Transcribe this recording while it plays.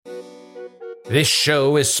This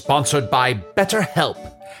show is sponsored by BetterHelp.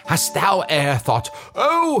 Hast thou e'er thought,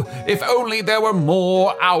 oh, if only there were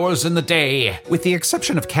more hours in the day? With the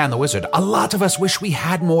exception of Can the Wizard, a lot of us wish we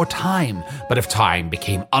had more time. But if time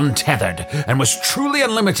became untethered and was truly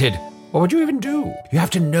unlimited, what would you even do? You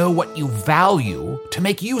have to know what you value to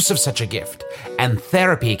make use of such a gift. And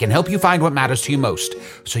therapy can help you find what matters to you most,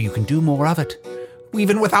 so you can do more of it,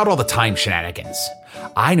 even without all the time shenanigans.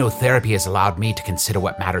 I know therapy has allowed me to consider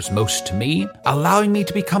what matters most to me, allowing me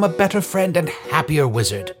to become a better friend and happier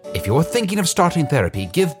wizard. If you're thinking of starting therapy,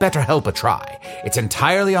 give BetterHelp a try. It's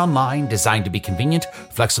entirely online, designed to be convenient,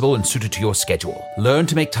 flexible, and suited to your schedule. Learn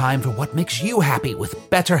to make time for what makes you happy with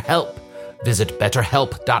BetterHelp. Visit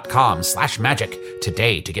betterhelp.com/magic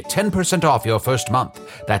today to get 10% off your first month.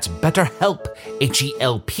 That's BetterHelp,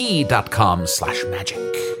 HELP.com/magic.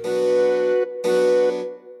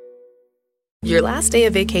 Your last day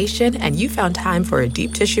of vacation and you found time for a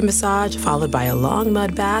deep tissue massage followed by a long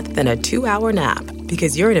mud bath, then a 2-hour nap.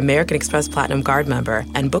 Because you're an American Express Platinum Card member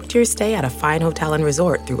and booked your stay at a fine hotel and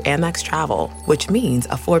resort through Amex Travel, which means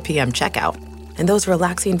a 4 p.m. checkout. And those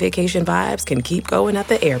relaxing vacation vibes can keep going at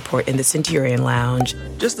the airport in the Centurion Lounge.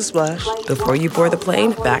 Just a splash. Before you board the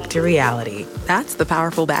plane, back to reality. That's the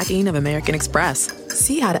powerful backing of American Express.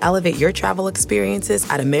 See how to elevate your travel experiences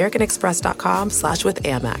at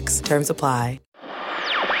americanexpress.com/withAmex. Terms apply.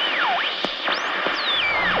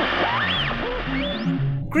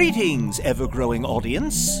 Greetings, ever-growing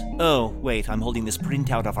audience. Oh, wait, I'm holding this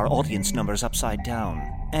printout of our audience numbers upside down.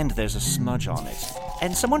 And there's a smudge on it.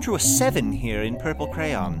 And someone drew a 7 here in purple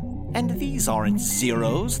crayon. And these aren't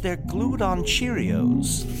zeros, they're glued on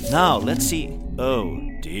Cheerios. Now, let's see. Oh,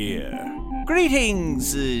 dear.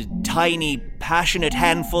 Greetings, tiny, passionate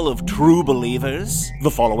handful of true believers. The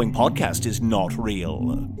following podcast is not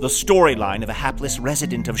real. The storyline of a hapless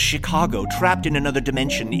resident of Chicago trapped in another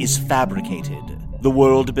dimension is fabricated. The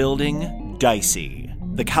world building, dicey.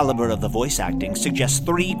 The caliber of the voice acting suggests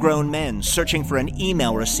 3 grown men searching for an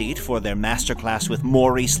email receipt for their masterclass with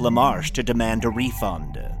Maurice LaMarche to demand a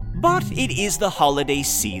refund. But it is the holiday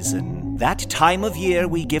season. That time of year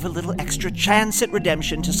we give a little extra chance at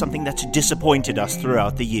redemption to something that's disappointed us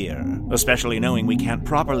throughout the year. Especially knowing we can't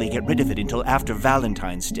properly get rid of it until after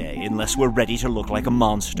Valentine's Day unless we're ready to look like a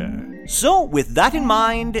monster. So, with that in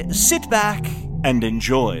mind, sit back and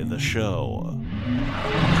enjoy the show.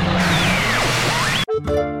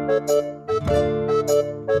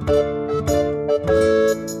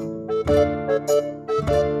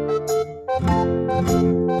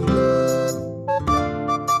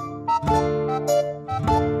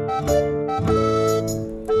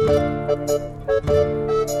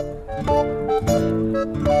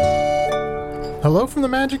 Hello from the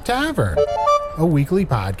Magic Tavern, a weekly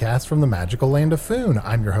podcast from the magical land of Foon.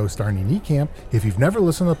 I'm your host, Arnie Niekamp. If you've never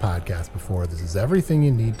listened to the podcast before, this is everything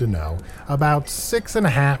you need to know. About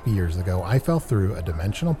 6.5 years ago, I fell through a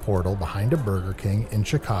dimensional portal behind a Burger King in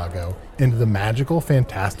Chicago into the magical,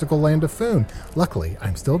 fantastical land of Foon. Luckily,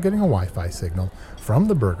 I'm still getting a Wi-Fi signal from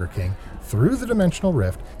the Burger King through the dimensional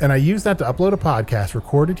rift, and I used that to upload a podcast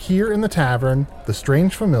recorded here in the tavern, The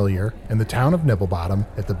Strange Familiar, in the town of Nibblebottom,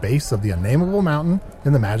 at the base of the unnameable mountain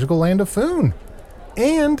in the magical land of Foon.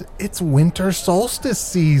 And it's winter solstice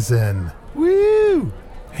season. Woo!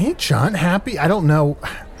 Hey, Chunt, happy? I don't know.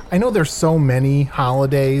 I know there's so many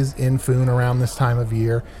holidays in Foon around this time of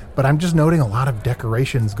year, but I'm just noting a lot of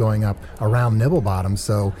decorations going up around Nibblebottom,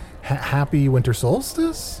 so happy winter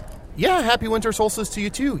solstice? Yeah, happy winter solstice to you,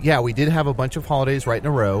 too. Yeah, we did have a bunch of holidays right in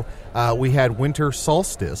a row. We had winter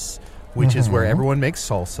solstice, which is where everyone makes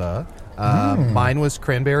salsa. Mine was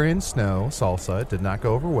cranberry and snow salsa. It did not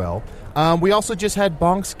go over well. We also just had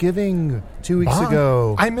Bonksgiving 2 weeks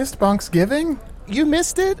ago. I missed Bonksgiving? You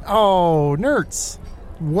missed it? Oh, nerds.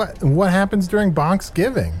 What happens during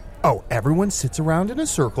Bonksgiving? Oh, everyone sits around in a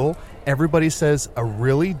circle. Everybody says a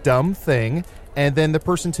really dumb thing, and then the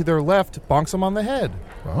person to their left bonks them on the head.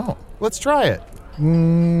 Oh. Let's try it.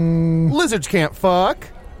 Lizards can't fuck.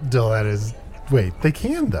 That is... Wait, they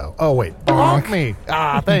can, though. Oh, wait. Bonk me.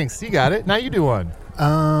 Thanks. You got it. Now you do one.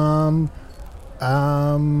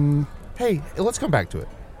 Hey, let's come back to it.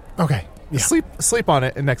 Okay. Yeah. Sleep on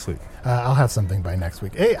it next week. I'll have something by next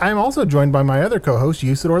week. Hey, I'm also joined by my other co-host,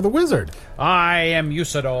 Usador the Wizard. I am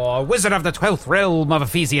Usador, wizard of the 12th realm of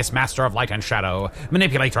Ephesius, master of light and shadow,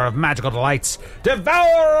 manipulator of magical delights,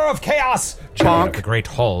 devourer of chaos, champion of the great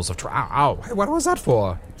halls of... Ow, what was that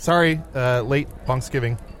for? Sorry, late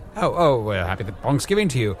Bonksgiving. Happy Bonksgiving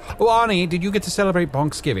to you. Oh, Arnie, did you get to celebrate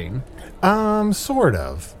Bonksgiving? Sort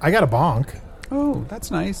of. I got a bonk. Oh, that's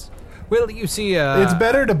nice. Well, you see... It's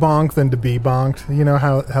better to bonk than to be bonked. You know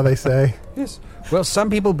how they say? Yes. Well, some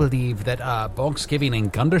people believe that Bonksgiving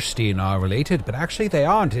and Gunderstein are related, but actually they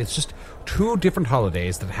aren't. It's just two different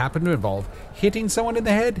holidays that happen to involve hitting someone in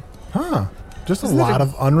the head. Huh. Just a lot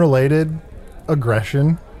of unrelated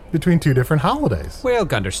aggression between two different holidays. Well,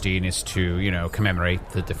 Gunderstein is to, commemorate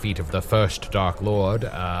the defeat of the first Dark Lord,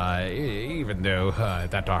 even though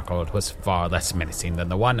that Dark Lord was far less menacing than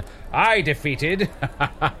the one I defeated.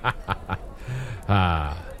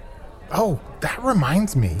 Oh, that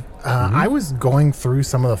reminds me. I was going through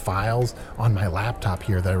some of the files on my laptop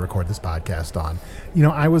here that I record this podcast on.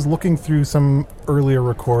 I was looking through some earlier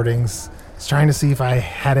recordings, trying to see if I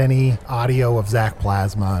had any audio of Zach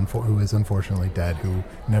Plasma, who is unfortunately dead, who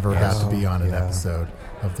never got to be on an episode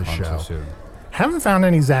of the show. Too soon. Haven't found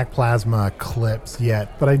any Zach Plasma clips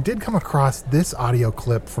yet, but I did come across this audio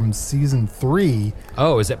clip from season 3.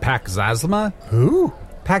 Oh, is it Paxazma? Who?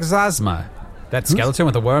 Paxazma. That skeleton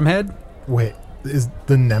with the worm head? Wait, is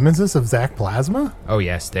the nemesis of Zach Plasma? Oh,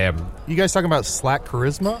 yes, them. You guys talking about Slack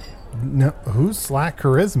Charisma? No, who's Slack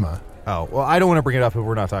Charisma? Oh, well, I don't want to bring it up if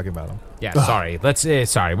we're not talking about him. Yeah, sorry.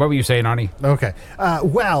 Sorry, what were you saying, Arnie? Okay.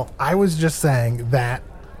 Well, I was just saying that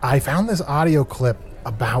I found this audio clip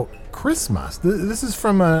about Christmas. This is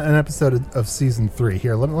from an episode of season 3.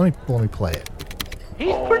 Here, let me play it.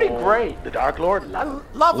 He's pretty great, the Dark Lord. Love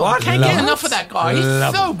him. What? Can't get enough of that guy.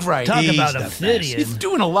 He's so great. Talk He's about the a best. Phidian. He's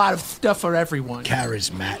doing a lot of stuff for everyone.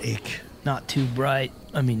 Charismatic. Not too bright.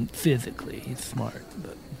 I mean, physically, he's smart,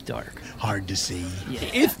 but dark. Hard to see. Yeah.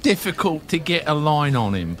 It's difficult to get a line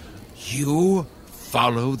on him. You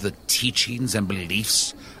follow the teachings and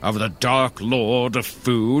beliefs of the Dark Lord of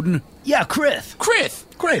Food? Yeah, Chris. Chris.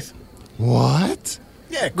 What?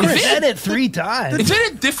 Yeah, You said it 3 times. Is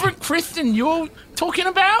it a different Chris than you're talking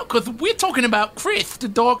about? Because we're talking about Chris, the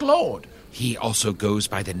Dark Lord. He also goes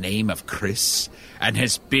by the name of Chris, and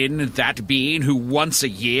has been that being who once a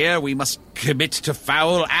year we must commit to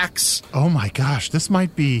foul acts. Oh my gosh, this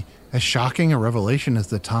might be as shocking a revelation as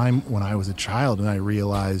the time when I was a child and I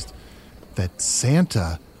realized that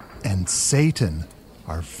Santa and Satan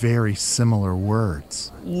are very similar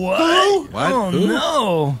words. What? What? Oh, Who?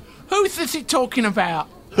 no. Who's this he talking about?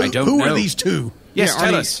 I don't Who know. are these two? Yes,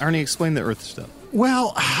 tell Arnie, us. Arnie, explain the Earth stuff.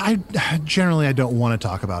 Well, I don't want to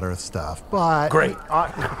talk about Earth stuff, but... Great.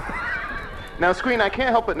 Now, Screen, I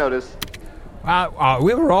can't help but notice.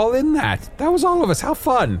 We were all in that. That was all of us. How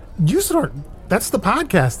fun. That's the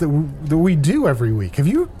podcast that we do every week. Have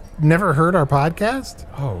you never heard our podcast?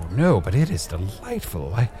 Oh, no, but it is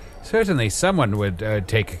delightful. Certainly someone would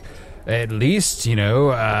take at least,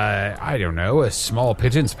 I don't know, a small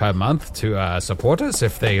pittance per month to support us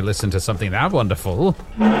if they listen to something that wonderful.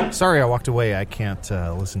 Sorry I walked away. I can't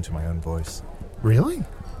listen to my own voice. Really?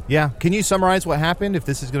 Yeah. Can you summarize what happened if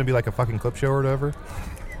this is going to be like a fucking clip show or whatever?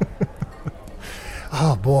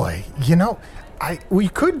 Oh, boy. We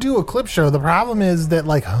could do a clip show. The problem is that,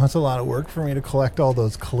 it's a lot of work for me to collect all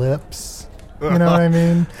those clips. You know what I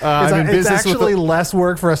mean? It's actually less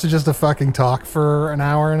work for us to just fucking talk for an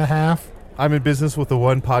hour and a half. I'm in business with the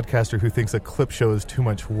one podcaster who thinks a clip show is too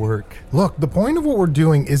much work. Look, the point of what we're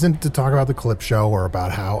doing isn't to talk about the clip show or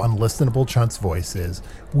about how unlistenable Chunt's voice is.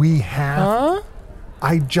 We have... Huh?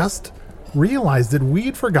 I just realized that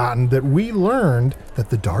we'd forgotten that we learned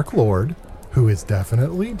that the Dark Lord, who is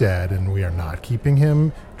definitely dead, and we are not keeping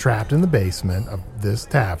him trapped in the basement of this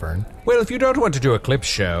tavern. Well, if you don't want to do a clip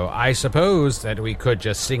show, I suppose that we could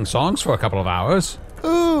just sing songs for a couple of hours.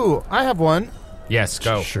 Ooh, I have one. Yes,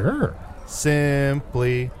 go. Sure.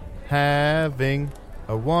 Simply having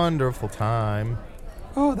a wonderful time.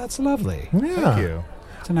 Oh, that's lovely. Yeah. Thank you.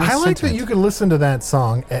 It's a nice I like that sentiment. you can listen to that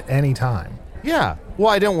song at any time. Yeah. Well,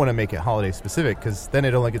 I don't want to make it holiday specific because then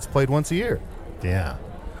it only gets played once a year. Yeah.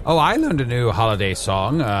 Oh, I learned a new holiday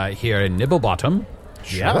song here in Nibblebottom.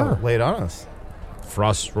 Yeah, lay it on us.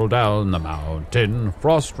 Frost roll down the mountain,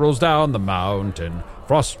 frost rolls down the mountain,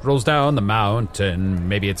 frost rolls down the mountain.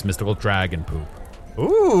 Maybe it's mystical dragon poop.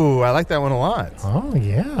 Ooh, I like that one a lot. Oh,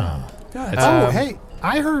 yeah. Yeah, it's Hey,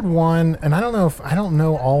 I heard one, and I don't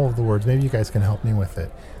know all of the words. Maybe you guys can help me with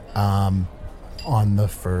it. On the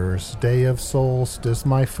first day of solstice,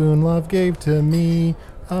 my Foon love gave to me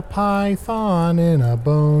a python in a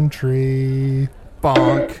bone tree.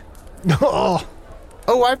 Bonk. Oh,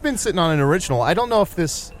 Oh, I've been sitting on an original. I don't know if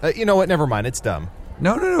this... you know what? Never mind. It's dumb.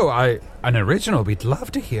 No. An original. We'd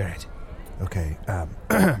love to hear it. Okay.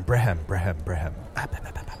 Brehem.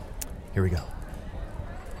 Here we go.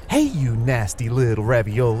 Hey, you nasty little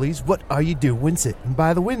raviolis. What are you doing sitting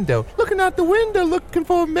by the window? Looking out the window, looking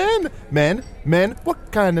for men. Men?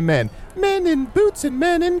 What kind of men? Men in boots and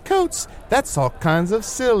men in coats. That's all kinds of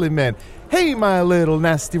silly men. Hey, my little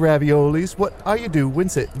nasty raviolis, what are you doing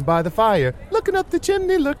sitting by the fire? Looking up the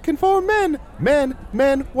chimney, looking for men.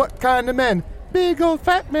 Men, what kind of men? Big old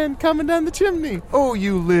fat men coming down the chimney. Oh,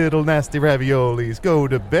 you little nasty raviolis. Go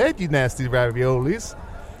to bed, you nasty raviolis.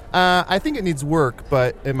 I think it needs work,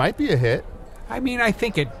 but it might be a hit. I mean, I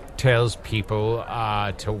think it tells people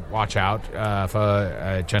to watch out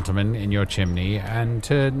for gentlemen in your chimney and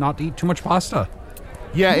to not eat too much pasta.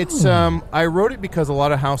 Yeah, it's I wrote it because a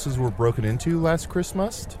lot of houses were broken into last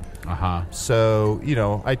Christmas. Uh-huh. So,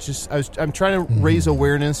 I'm trying to raise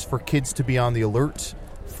awareness for kids to be on the alert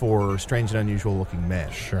for strange and unusual looking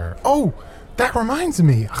men. Sure. Oh, that reminds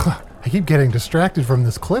me. I keep getting distracted from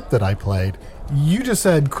this clip that I played. You just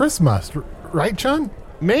said Christmas, right, Chun?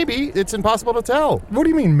 Maybe. It's impossible to tell. What do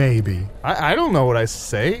you mean, maybe? I don't know what I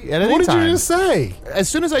say at any time. What did you just say? As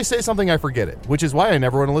soon as I say something, I forget it, which is why I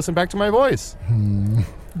never want to listen back to my voice.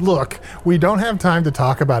 Look, we don't have time to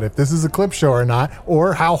talk about if this is a clip show or not,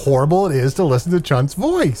 or how horrible it is to listen to Chun's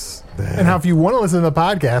voice. And how if you want to listen to the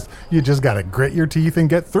podcast, you just got to grit your teeth and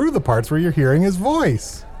get through the parts where you're hearing his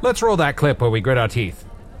voice. Let's roll that clip where we grit our teeth.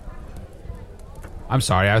 I'm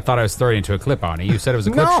sorry, I thought I was throwing into a clip on it. You said it was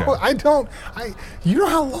a clip show. No, I don't. You know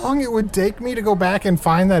how long it would take me to go back and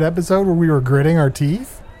find that episode where we were gritting our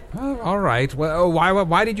teeth? Oh, all right. Well,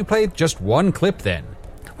 why did you play just one clip then?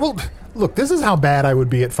 Well, look, this is how bad I would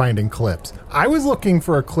be at finding clips. I was looking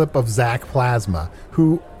for a clip of Zach Plasma,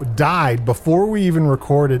 who died before we even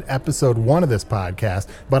recorded episode 1 of this podcast,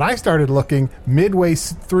 but I started looking midway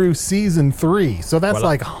through season 3, so that's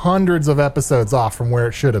like hundreds of episodes off from where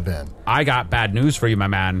it should have been. I got bad news for you, my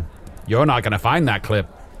man. You're not going to find that clip.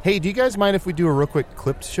 Hey, do you guys mind if we do a real quick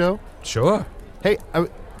clip show? Sure. Hey, I was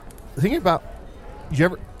thinking about, did you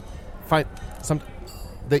ever find some,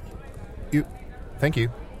 thank you.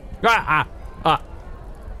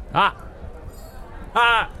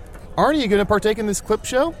 Arnie, you going to partake in this clip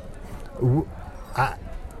show? I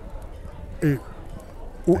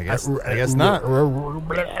guess not.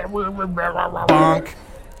 Bonk.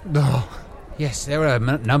 Yes, there were a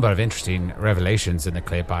number of interesting revelations in the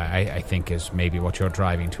clip. I think is maybe what you're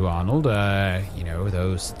driving to, Arnold.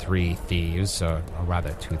 Those 3 thieves, or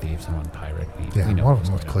rather 2 thieves and 1 pirate. We know one of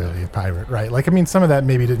them was clearly a pirate, right? Like, I mean, some of that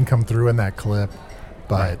maybe didn't come through in that clip,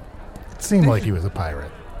 but it seemed like he was a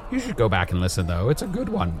pirate. You should go back and listen, though. It's a good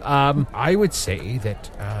one. I would say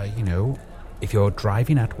that, if you're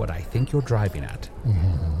driving at what I think you're driving at,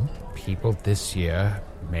 people this year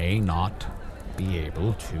may not be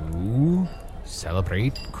able to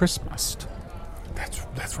celebrate Christmas.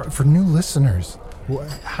 That's right. For new listeners,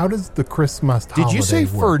 how does the Christmas holiday Did you say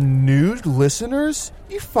work? For new listeners?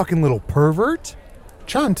 You fucking little pervert.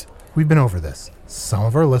 Chunt, we've been over this. Some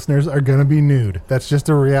of our listeners are going to be nude. That's just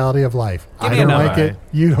a reality of life. I don't like it.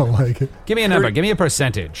 You don't like it. Give me a number. Give me a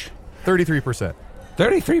percentage. 33%.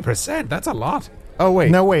 33%? That's a lot. Oh,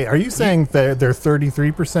 wait. No, wait. Are you saying they're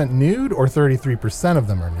 33% nude or 33% of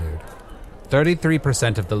them are nude?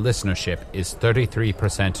 33% of the listenership is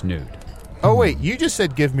 33% nude. Oh, wait. You just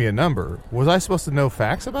said give me a number. Was I supposed to know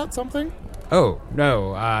facts about something? Oh,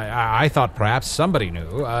 no. I thought perhaps somebody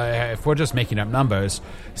knew. If we're just making up numbers,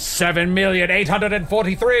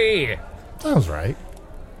 7,843,000. That was right.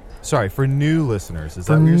 Sorry, for new listeners. Is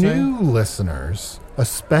that what you're saying? For new listeners,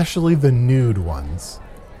 especially the nude ones,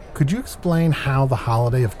 could you explain how the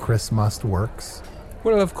holiday of Christmas works?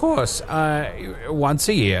 Well, of course. Once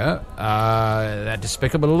a year, that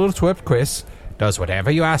despicable little twerp Chris does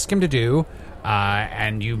whatever you ask him to do,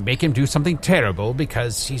 and you make him do something terrible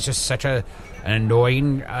because he's just such an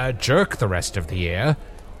annoying jerk the rest of the year.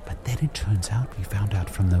 But then it turns out we found out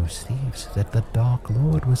from those thieves that the Dark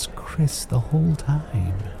Lord was Chris the whole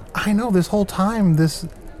time. I know, this whole time, this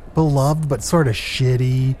beloved but sort of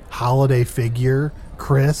shitty holiday figure,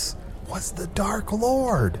 Chris, was the Dark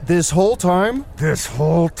Lord. This whole time? This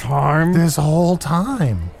whole time?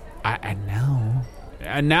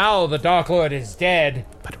 And now the Dark Lord is dead.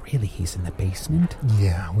 But really, he's in the basement?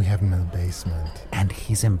 Yeah, we have him in the basement. And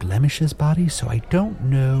he's in Blemish's body, so I don't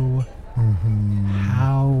know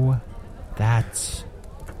how that's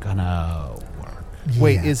gonna work.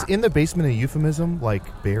 Wait, is in the basement a euphemism, like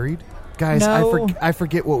buried? Guys, No. I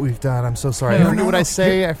forget what we've done. I'm so sorry. I forget what I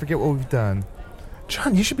say. I forget what we've done.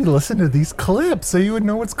 John, you should be listening to these clips so you would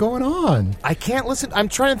know what's going on. I can't listen. I'm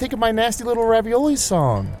trying to think of my nasty little ravioli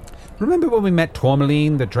song. Remember when we met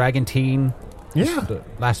Tourmaline, the dragon teen? Yeah.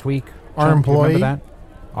 Last week? Our John, employee? Remember that?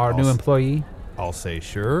 Our new employee? I'll say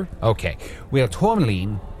sure. Okay. Well,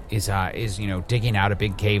 Tourmaline is digging out a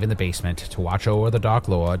big cave in the basement to watch over the Dark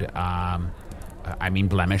Lord.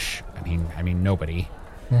 Blemish. I mean nobody.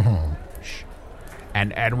 Shh.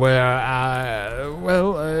 And we're,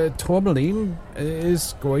 Tourmaline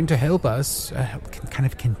is going to help us kind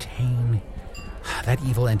of contain that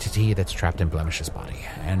evil entity that's trapped in Blemish's body.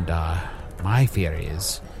 And my fear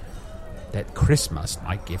is that Christmas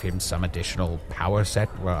might give him some additional power set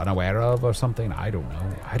we're unaware of or something. I don't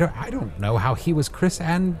know. I don't know how he was Chris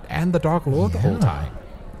and the Dark Lord the whole time.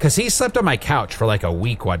 Because he slept on my couch for like a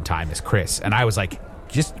week one time as Chris, and I was like,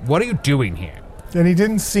 just, what are you doing here? And he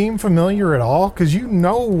didn't seem familiar at all, because you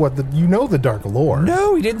know the Dark Lord.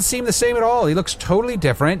 No, he didn't seem the same at all. He looks totally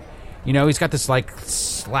different. You know, he's got this like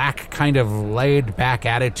slack kind of laid back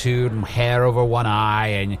attitude, and hair over one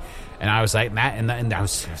eye, and I was like, and I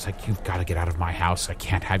was like, you've got to get out of my house. I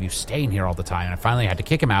can't have you staying here all the time. And I finally had to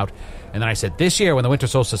kick him out. And then I said, this year when the winter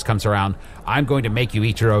solstice comes around, I'm going to make you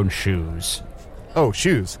eat your own shoes. Oh,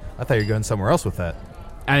 shoes. I thought you were going somewhere else with that.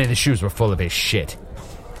 I mean, the shoes were full of his shit.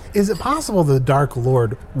 Is it possible the Dark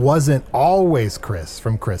Lord wasn't always Chris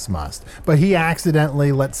from Chris Must, but he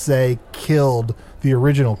accidentally, let's say, killed the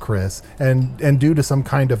original Chris, and due to some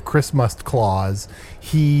kind of Chris Must clause,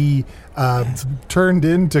 he turned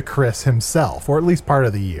into Chris himself, or at least part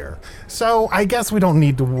of the year. So I guess we don't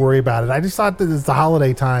need to worry about it. I just thought that it's the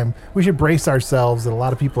holiday time. We should brace ourselves that a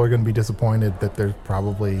lot of people are going to be disappointed that there's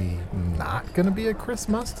probably not going to be a Chris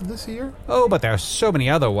Must this year. Oh, but there are so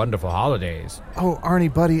many other wonderful holidays. Oh,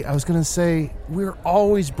 Arnie, buddy, I was going to say, we're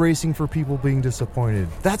always bracing for people being disappointed.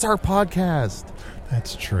 That's our podcast.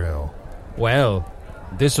 That's true. Well,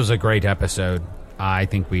 this was a great episode. I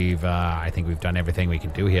think we've done everything we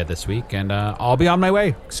can do here this week, and I'll be on my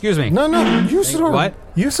way. Excuse me. No, Usador.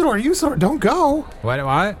 What? Usador, don't go.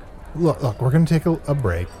 What? Look, we're going to take a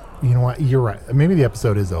break. You know what? You're right. Maybe the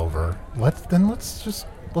episode is over. Let's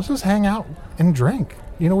just hang out and drink.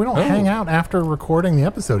 You know, we don't hang out after recording the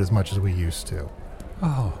episode as much as we used to.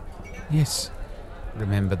 Oh, yes.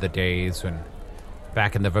 Remember the days when,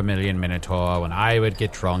 back in the Vermilion Minotaur, when I would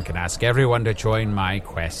get drunk and ask everyone to join my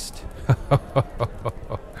quest.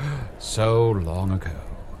 So long ago.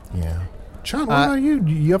 Yeah. Chun, what about you?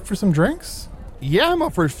 You up for some drinks? Yeah, I'm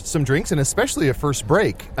up for some drinks, and especially a first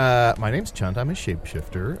break. My name's Chunt. I'm a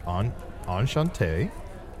shapeshifter on Shantae.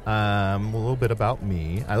 A little bit about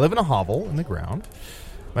me. I live in a hovel in the ground.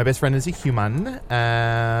 My best friend is a human.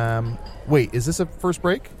 Wait, is this a first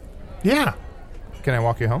break? Yeah. Can I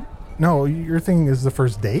walk you home? No, your thing is the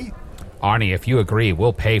first date? Arnie, if you agree,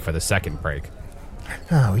 we'll pay for the second break.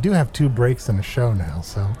 Oh, we do have 2 breaks in a show now,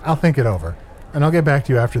 so I'll think it over. And I'll get back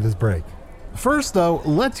to you after this break. First, though,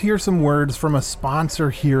 let's hear some words from a sponsor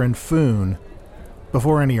here in Foon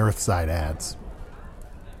before any Earthside ads.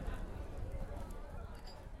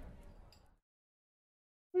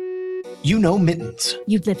 You know Mittens.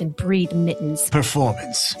 You live and breathe Mittens.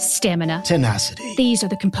 Performance. Stamina. Tenacity. These are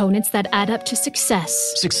the components that add up to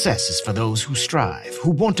success. Success is for those who strive,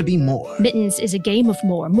 who want to be more. Mittens is a game of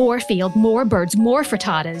more field, more birds, more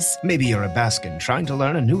frittatas. Maybe you're a Baskin trying to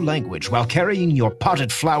learn a new language while carrying your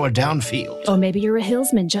potted flour downfield. Or maybe you're a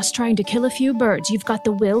hillsman just trying to kill a few birds. You've got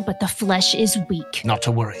the will, but the flesh is weak. Not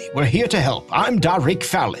to worry. We're here to help. I'm Darik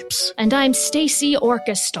Phalips. And I'm Stacy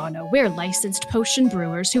Orcastano. We're licensed potion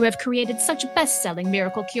brewers who have created such best-selling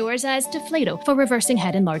miracle cures as Deflato for reversing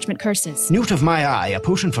head enlargement curses. Newt of My Eye, a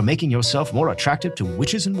potion for making yourself more attractive to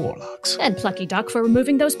witches and warlocks. And Plucky Duck for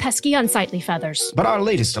removing those pesky unsightly feathers. But our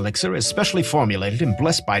latest elixir is specially formulated and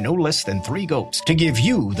blessed by no less than 3 goats to give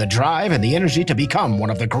you the drive and the energy to become one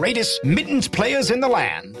of the greatest Mittens players in the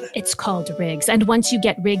land. It's called Rigs, and once you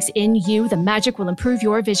get Rigs in you, the magic will improve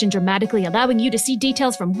your vision dramatically, allowing you to see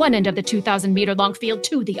details from one end of the 2,000-meter long field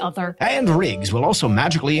to the other. And Rigs will also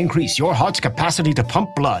magically increase your heart's capacity to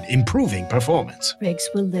pump blood, improving performance. Rigs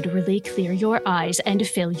will literally clear your eyes and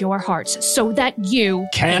fill your hearts so that you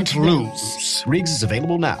can't lose. Rigs is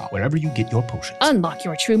available now wherever you get your potions. Unlock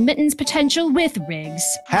your true Mittens potential with Rigs.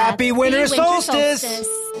 Happy Winter Solstice!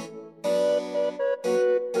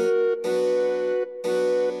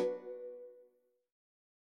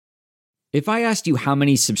 If I asked you how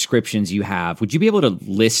many subscriptions you have, would you be able to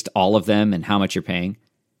list all of them and how much you're paying?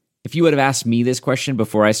 If you would have asked me this question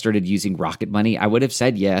before I started using Rocket Money, I would have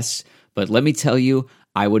said yes, but let me tell you,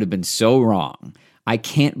 I would have been so wrong. I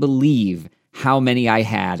can't believe how many I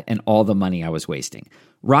had and all the money I was wasting.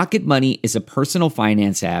 Rocket Money is a personal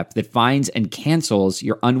finance app that finds and cancels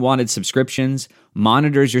your unwanted subscriptions,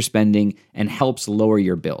 monitors your spending, and helps lower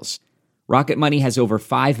your bills. Rocket Money has over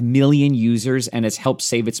 5 million users and has helped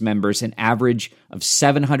save its members an average of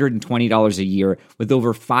 $720 a year with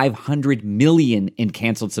over 500 million in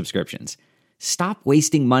canceled subscriptions. Stop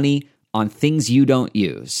wasting money on things you don't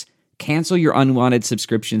use. Cancel your unwanted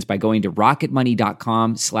subscriptions by going to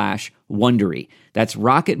rocketmoney.com/wondersuite. Wondery. That's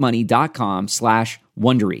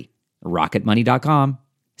rocketmoney.com/Wondery.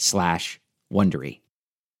 rocketmoney.com/Wondery.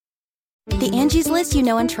 The Angie's List you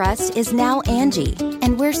know and trust is now Angie,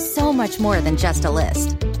 and we're so much more than just a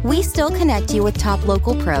list. We still connect you with top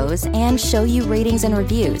local pros and show you ratings and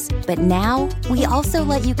reviews, but now we also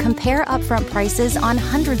let you compare upfront prices on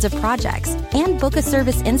hundreds of projects and book a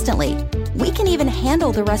service instantly. We can even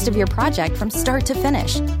handle the rest of your project from start to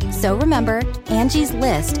finish. So remember, Angie's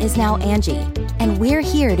List is now Angie, and we're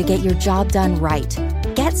here to get your job done right.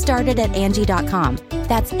 Get started at Angie.com.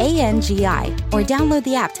 That's ANGI, or download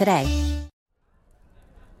the app today.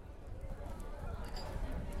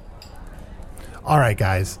 All right,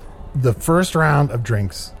 guys. The first round of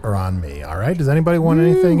drinks are on me. All right. Does anybody want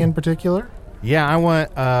anything in particular? Yeah, I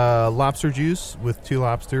want lobster juice with 2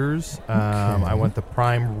 lobsters. I want the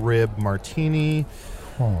prime rib martini.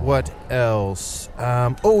 What else?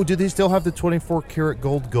 Do they still have the 24 karat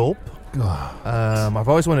gold gulp? I've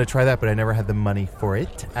always wanted to try that, but I never had the money for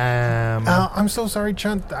it. I'm so sorry,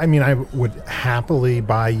 Chunt. I mean, I would happily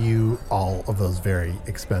buy you all of those very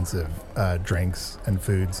expensive drinks and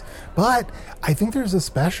foods, but I think there's a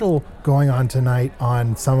special going on tonight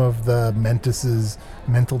on some of the Mentis's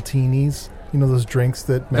mental teenies. You know, those drinks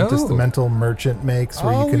that Mentis, the mental merchant, makes,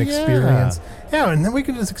 where you can experience. Yeah, and then we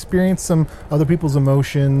can just experience some other people's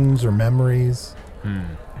emotions or memories. I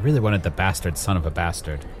really wanted the bastard son of a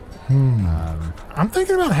bastard. I'm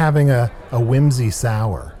thinking about having a whimsy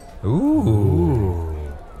sour. Ooh.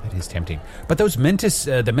 That is tempting. But those Mentis,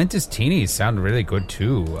 the Mentis teenies sound really good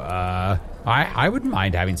too. I wouldn't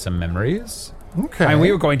mind having some memories. Okay. I mean,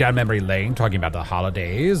 we were going down memory lane talking about the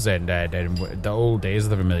holidays and the old days of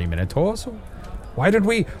the Vermilion Minotaur. So why don't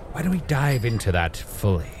we dive into that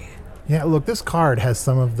fully? Yeah, look, this card has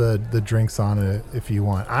some of the drinks on it if you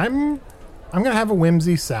want. I'm going to have a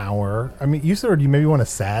whimsy sour. I mean, you said, or do you maybe want a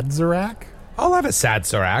sad Sazerac? I'll have a sad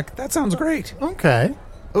Sazerac. That sounds great. Okay.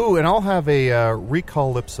 Ooh, and I'll have a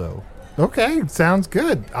Recall Lipso. Okay, sounds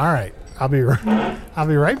good. All right. I'll be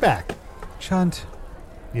right back. Chunt.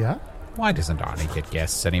 Yeah? Why doesn't Arnie get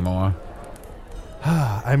guests anymore?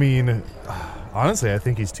 I mean, honestly, I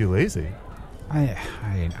think he's too lazy.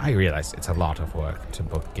 I realize it's a lot of work to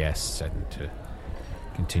book guests and to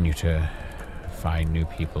continue to find new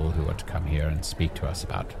people who want to come here and speak to us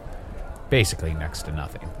about basically next to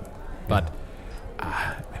nothing. But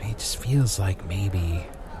I mean, it just feels like maybe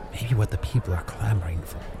what the people are clamoring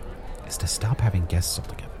for is to stop having guests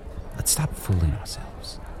altogether. Let's stop fooling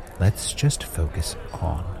ourselves. Let's just focus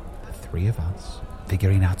on the 3 of us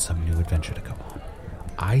figuring out some new adventure to go on.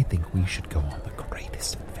 I think we should go on the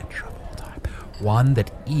greatest adventure of all time. One that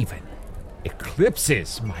even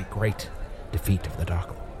eclipses my great defeat of the Dark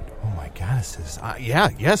Lord. Oh my goddesses!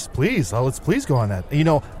 Yes, please. Let's please go on that. You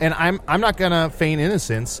know, and I'm not gonna feign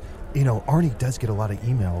innocence. You know, Arnie does get a lot of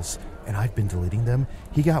emails, and I've been deleting them.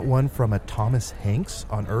 He got one from a Thomas Hanks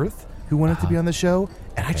on Earth who wanted to be on the show,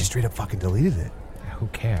 and I just straight up fucking deleted it. Who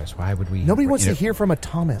cares? Why would we? Nobody wants to hear from a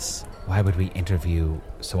Thomas. Why would we interview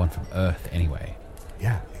someone from Earth anyway?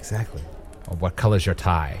 Yeah, exactly. Well, what color's your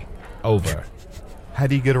tie? Over. How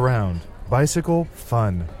do you get around? Bicycle?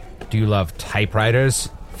 Fun. Do you love typewriters?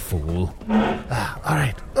 Fool. All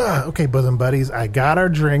right. Okay, bosom buddies, I got our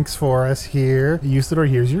drinks for us here. Usador,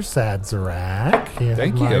 here's your sad Sazerac.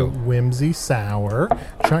 Thank you. My whimsy sour.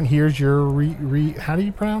 Chunt, here's your how do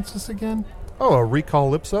you pronounce this again? Oh, a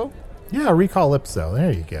Recall Lipso? Yeah, Recall Lipso.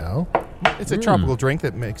 There you go. It's a tropical drink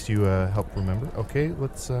that makes you help remember. Okay,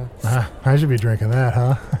 let's... I should be drinking that,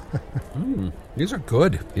 huh? These are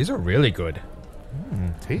good. These are really good.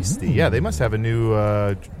 Tasty. Yeah, they must have a new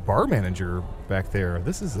bar manager back there.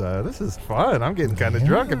 This is fun. I'm getting kind of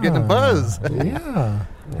drunk. I'm getting a buzz. Yeah.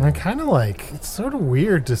 I kind of like, it's sort of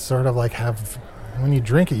weird to sort of like have, when you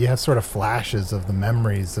drink it, you have sort of flashes of the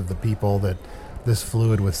memories of the people that this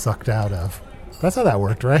fluid was sucked out of. That's how that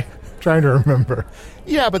worked, right? Trying to remember.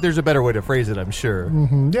 Yeah, but there's a better way to phrase it, I'm sure.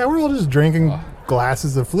 Mm-hmm. Yeah, we're all just drinking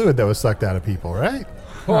glasses of fluid that was sucked out of people, right?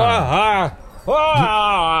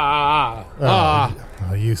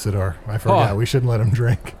 Usador. I forgot. We shouldn't let him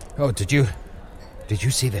drink. Oh, did you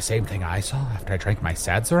see the same thing I saw after I drank my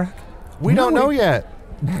sad Sazerac? We don't know yet.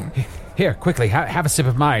 Here, quickly, have a sip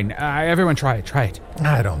of mine. Everyone try it.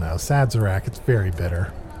 I don't know. Sad Sazerac, it's very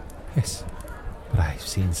bitter. Yes, but I've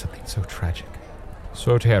seen something so tragic,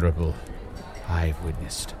 so terrible. I've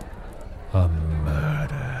witnessed a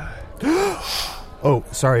murder. Oh,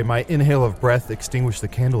 sorry, my inhale of breath extinguished the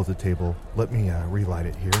candle at the table. Let me relight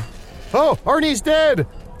it here. Oh, Arnie's dead!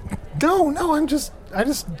 No, I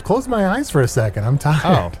just closed my eyes for a second. I'm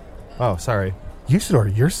tired. Oh, sorry.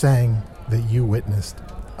 Usador, you're saying that you witnessed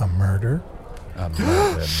a murder?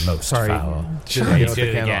 Most sorry. foul. Didn't get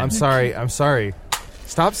the candle. I'm sorry.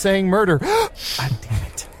 Stop saying murder. God damn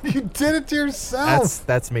it. You did it to yourself.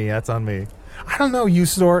 That's me. That's on me. I don't know,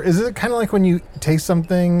 Usador. Is it kind of like when you taste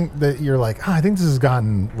something that you're like, I think this has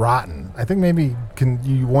gotten rotten. I think maybe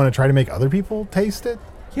you want to try to make other people taste it?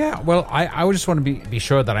 Yeah, well, I would just want to be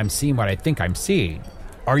sure that I'm seeing what I think I'm seeing.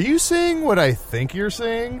 Are you seeing what I think you're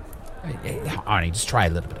seeing? Hey, Arnie, just try a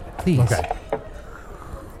little bit of it, please. Okay.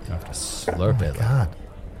 You have to slurp it. God,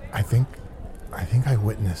 I think I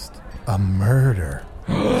witnessed a murder.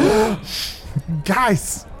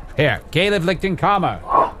 Guys! Here, Caleb Lichten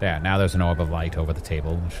Karma. There, now there's an orb of light over the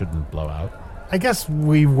table. It shouldn't blow out. I guess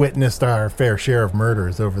we witnessed our fair share of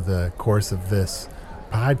murders over the course of this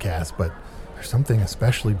podcast, but there's something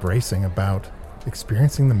especially bracing about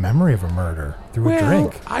experiencing the memory of a murder through a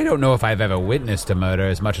drink. I don't know if I've ever witnessed a murder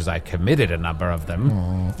as much as I've committed a number of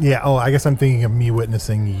them. Yeah, I guess I'm thinking of me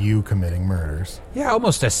witnessing you committing murders. Yeah,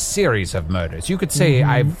 almost a series of murders. You could say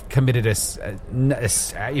I've committed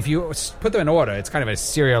if you put them in order, it's kind of a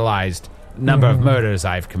serialized number of murders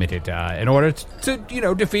I've committed in order to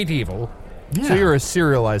defeat evil. Yeah. So you're a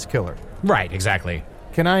serialized killer. Right, exactly.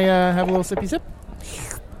 Can I have a little sippy sip?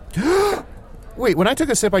 Wait, when I took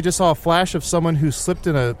a sip, I just saw a flash of someone who slipped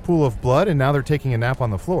in a pool of blood, and now they're taking a nap on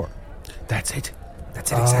the floor. That's it.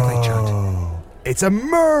 That's it exactly, Chunt. It's a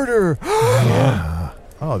murder! Yeah.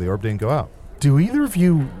 Oh, the orb didn't go out. Do either of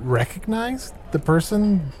you recognize the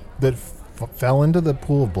person that fell into the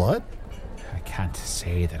pool of blood? I can't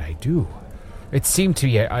say that I do. It seemed to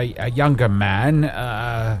be a younger man.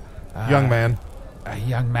 Young man. A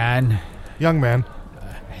young man. Young man.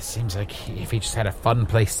 It seems like if he just had a fun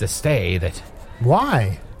place to stay, that...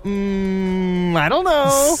 Why? I don't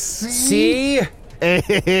know. See?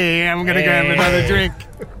 Hey, I'm gonna grab another drink.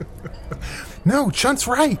 No, Chunt's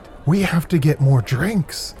right. We have to get more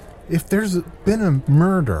drinks. If there's been a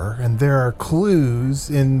murder and there are clues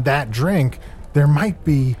in that drink, there might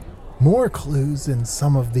be more clues in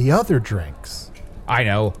some of the other drinks. I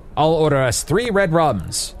know. I'll order us 3 red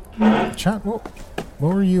rums. Chunt, what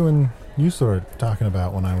were you and Usador talking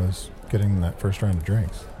about when I was getting that first round of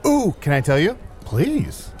drinks? Ooh, can I tell you?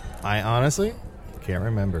 Please. I honestly can't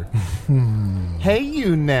remember. Hey,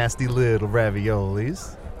 you nasty little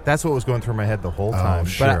raviolis. That's what was going through my head the whole time.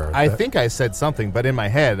 Sure. But I think I said something, but in my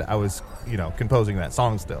head, I was, composing that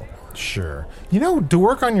song still. Sure. To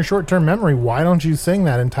work on your short-term memory, why don't you sing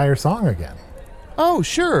that entire song again? Oh,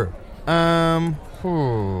 sure. I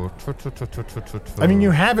mean,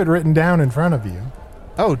 you have it written down in front of you.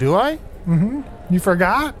 Oh, do I? Mm-hmm. You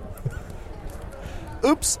forgot?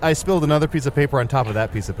 Oops, I spilled another piece of paper on top of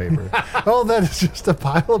that piece of paper. Oh, that is just a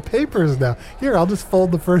pile of papers now. Here, I'll just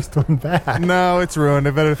fold the first one back. No, it's ruined.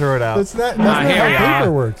 I better throw it out. That's not how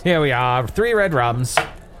paper works. Here we are. 3 red rums.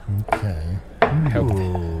 Okay. I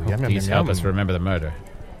hope these help us remember the murder.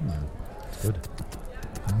 It's good.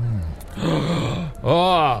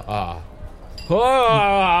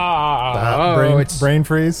 Brain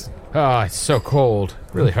freeze? Oh, it's so cold.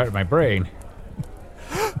 Really hurt my brain.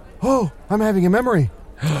 Oh, I'm having a memory.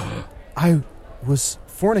 I was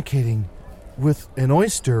fornicating with an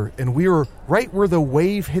oyster, and we were right where the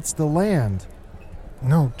wave hits the land.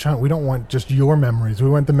 No, Chunt, we don't want just your memories. We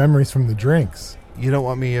want the memories from the drinks. You don't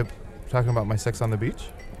want me talking about my sex on the beach?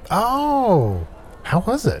 Oh, how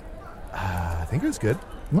was it? I think it was good.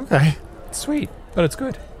 Okay. Sweet, but it's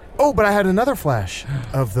good. Oh, but I had another flash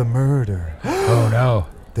of the murder. Oh, no.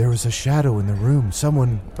 There was a shadow in the room,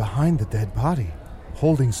 someone behind the dead body,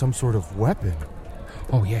 holding some sort of weapon.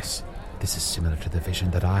 Oh, yes. This is similar to the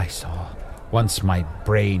vision that I saw. Once my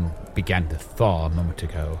brain began to thaw a moment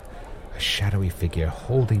ago, a shadowy figure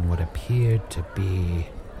holding what appeared to be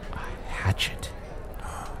a hatchet.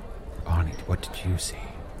 Arnie, what did you see?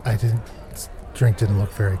 Drink didn't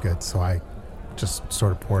look very good, so I just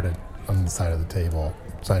sort of poured it on the side of the table,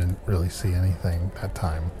 so I didn't really see anything that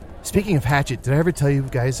time. Speaking of hatchet, did I ever tell you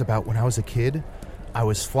guys about when I was a kid? I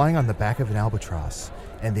was flying on the back of an albatross,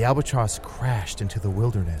 and the albatross crashed into the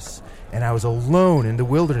wilderness, and I was alone in the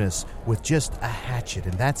wilderness with just a hatchet,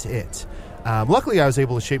 and that's it. Luckily, I was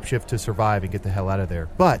able to shapeshift to survive and get the hell out of there,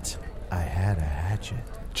 but I had a hatchet.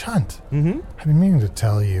 Chunt, Mm-hmm. I've been meaning to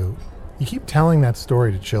tell you, you keep telling that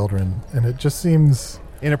story to children, and it just seems...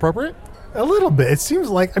 Inappropriate? A little bit. It seems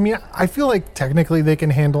like, I feel like technically they can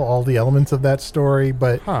handle all the elements of that story,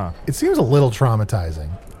 but it seems a little traumatizing.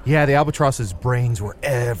 Yeah, the albatross's brains were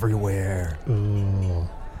everywhere. Ooh.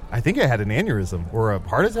 I think I had an aneurysm or a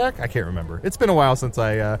heart attack. I can't remember. It's been a while since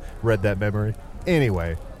I read that memory.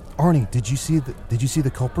 Anyway, Arnie, did you see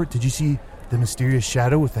the culprit? Did you see the mysterious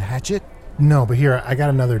shadow with the hatchet? No, but here, I got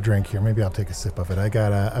another drink here. Maybe I'll take a sip of it. I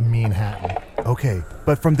got a Mean Hatton. Okay,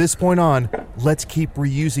 but from this point on, let's keep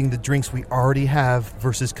reusing the drinks we already have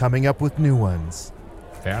versus coming up with new ones.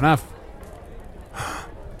 Fair enough.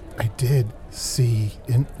 I did see,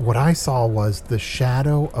 what I saw was the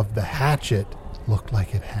shadow of the hatchet looked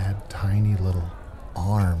like it had tiny little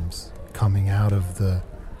arms coming out of the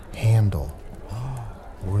handle.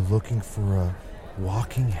 We're looking for a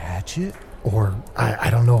walking hatchet? Or,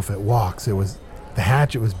 I don't know if it walks. The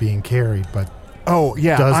hatchet was being carried, but oh,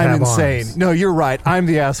 yeah, does I'm have insane. arms. No, you're right. I'm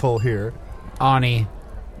the asshole here. Ani,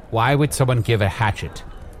 why would someone give a hatchet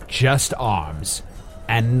just arms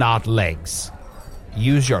and not legs?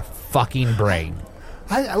 Use your fucking brain.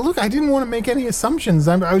 Look, I didn't want to make any assumptions.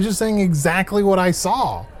 I was just saying exactly what I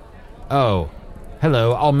saw. Oh,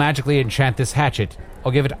 hello, I'll magically enchant this hatchet.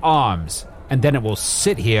 I'll give it arms, and then it will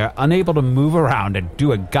sit here, unable to move around and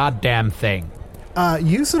do a goddamn thing.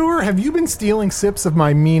 Usador, have you been stealing sips of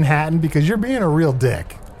my mean Hatton because you're being a real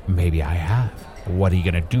dick? Maybe I have. What are you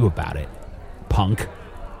gonna do about it, punk?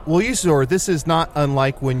 Well, Usador, this is not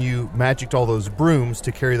unlike when you magicked all those brooms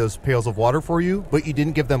to carry those pails of water for you, but you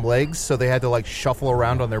didn't give them legs, so they had to, shuffle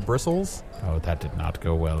around on their bristles. Oh, that did not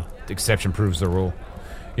go well. The exception proves the rule.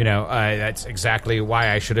 That's exactly why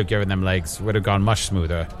I should have given them legs. Would have gone much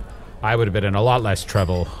smoother. I would have been in a lot less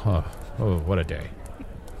trouble. Oh, what a day.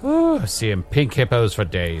 Oh, seeing pink hippos for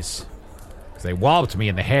days. Because they walloped me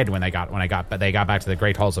in the head when they got back to the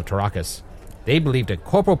Great Halls of Tarakas. They believed in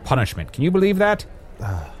corporal punishment. Can you believe that?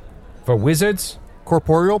 For wizards?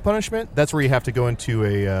 Corporeal punishment? That's where you have to go into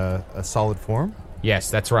a solid form? Yes,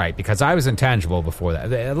 that's right, because I was intangible before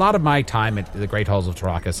that. A lot of my time at the Great Halls of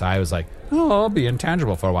Tarakas, I was like, I'll be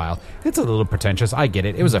intangible for a while. It's a little pretentious, I get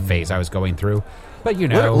it. It was a phase I was going through. But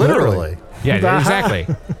Literally. Yeah, exactly.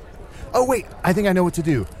 Oh, wait, I think I know what to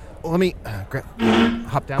do. Let me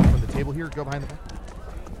hop down from the table here, go behind the bar.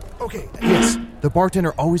 Okay, yes. The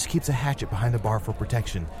bartender always keeps a hatchet behind the bar for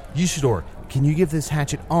protection. Usador, can you give this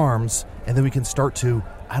hatchet arms, and then we can start to,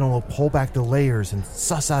 pull back the layers and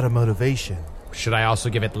suss out a motivation? Should I also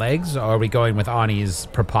give it legs, or are we going with Ani's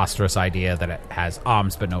preposterous idea that it has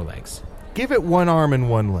arms but no legs? Give it one arm and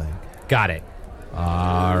one leg. Got it.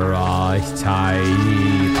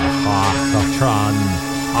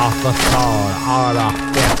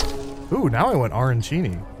 Ooh, now I went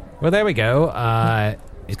arancini. Well, there we go.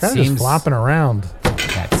 It kind of seems just flopping around.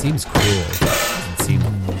 That seems cool.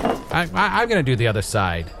 I'm going to do the other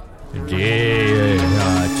side. There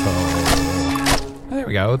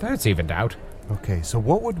we go. That's evened out. Okay, so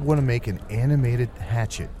what would want to make an animated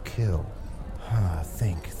hatchet kill?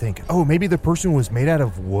 Think. Oh, maybe the person was made out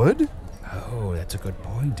of wood? Oh, that's a good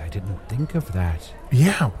point. I didn't think of that.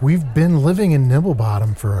 Yeah, we've been living in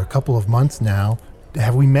Nibblebottom for a couple of months now.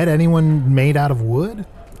 Have we met anyone made out of wood?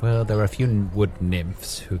 Well, there were a few wood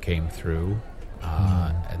nymphs who came through,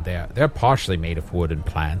 and they're partially made of wood and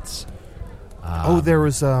plants. There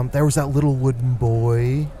was that little wooden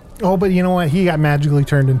boy. Oh, but you know what? He got magically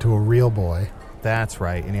turned into a real boy. That's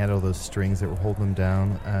right, and he had all those strings that were holding him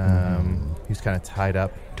down. He was kind of tied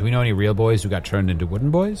up. Do we know any real boys who got turned into wooden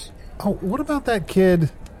boys? Oh, what about that kid,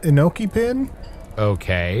 Inoki Pin?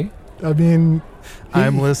 Okay. I mean...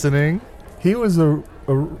 I'm listening. He was a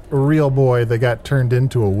real boy that got turned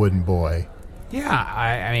into a wooden boy. Yeah,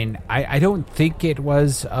 I don't think it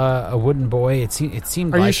was a wooden boy. It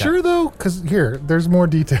seemed Are like you sure, though? Because here, there's more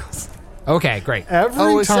details. Okay, great.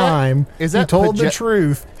 Every time he told the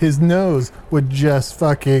truth, his nose would just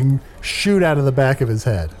fucking shoot out of the back of his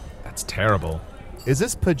head. That's terrible. Is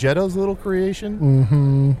this Pagetto's little creation?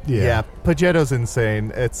 Mm-hmm. Yeah, Pagetto's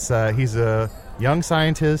insane. It's he's a young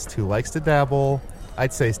scientist who likes to dabble.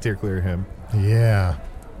 I'd say steer clear of him. Yeah.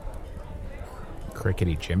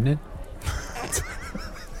 Crickety Gymnut?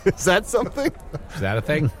 Is that something? Is that a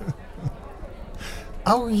thing?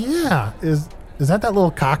 Oh, yeah. Is that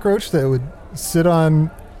little cockroach that would sit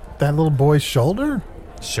on that little boy's shoulder?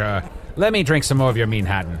 Sure. Let me drink some more of your mean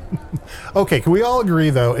Hatton. Okay, can we all agree,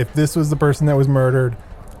 though, if this was the person that was murdered,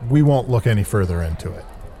 we won't look any further into it?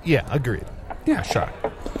 Yeah, agreed. Yeah, sure.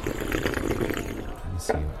 Let's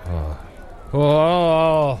see.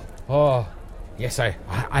 Oh. Yes, I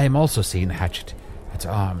am also seeing the hatchet. Its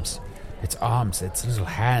arms, its little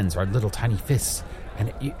hands are little tiny fists,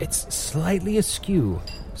 and it's slightly askew,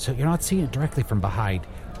 so you're not seeing it directly from behind.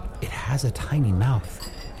 It has a tiny mouth.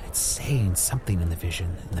 It's saying something in the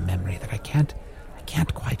vision, in the memory, that I can't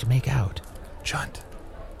quite make out. Chunt,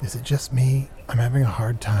 is it just me? I'm having a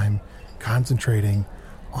hard time concentrating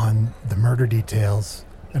on the murder details,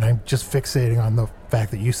 and I'm just fixating on the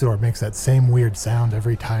fact that Usador makes that same weird sound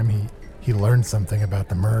every time he learns something about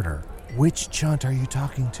the murder. Which Chunt are you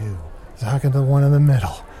talking to? Talking to the one in the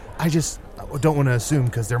middle. I just don't want to assume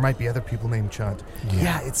because there might be other people named Chunt.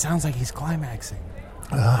 Yeah, it sounds like he's climaxing.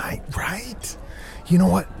 Right. You know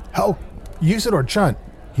what? Oh, Usador Chunt,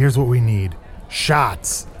 here's what we need.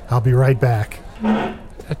 Shots. I'll be right back.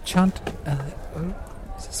 Chunt,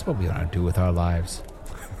 is this what we want to do with our lives?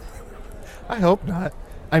 I hope not.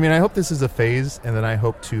 I mean, I hope this is a phase, and then I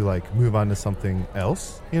hope to, like, move on to something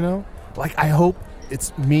else, you know? Like, I hope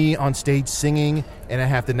it's me on stage singing, and I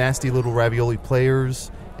have the nasty little ravioli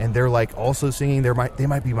players, and they're, like, also singing. They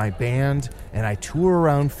might be my band, and I tour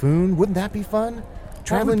around Foon. Wouldn't that be fun?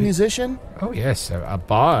 Traveling musician? Oh, yes, a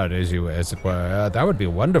bard, as it were. That would be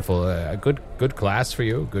wonderful. A good class for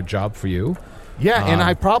you, good job for you. Yeah, and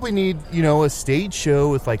I probably need, a stage show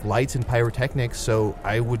with, like, lights and pyrotechnics, so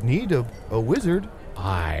I would need a wizard.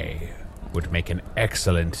 I would make an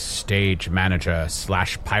excellent stage manager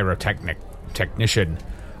 / pyrotechnic technician.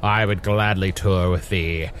 I would gladly tour with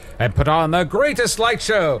thee and put on the greatest light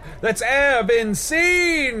show that's ever been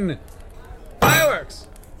seen. Fireworks!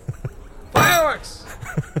 Fireworks!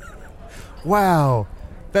 Wow,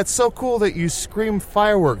 that's so cool that you screamed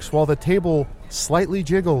fireworks while the table slightly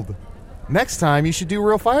jiggled. Next time, you should do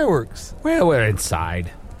real fireworks. Well, we're inside.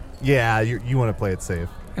 Yeah, you want to play it safe.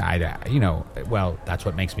 Well, that's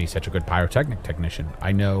what makes me such a good pyrotechnic technician.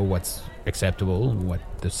 I know what's acceptable, what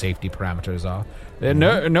the safety parameters are.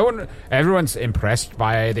 No one, everyone's impressed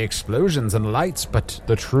by the explosions and lights, but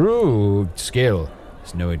the true skill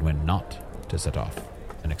is knowing when not to set off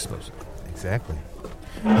an explosive. Exactly.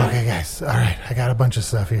 Okay, guys. All right, I got a bunch of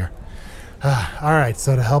stuff here. All right,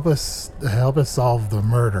 so to help us solve the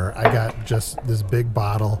murder, I got just this big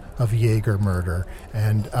bottle of Jaeger murder,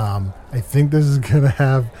 and I think this is going to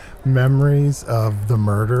have memories of the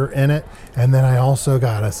murder in it, and then I also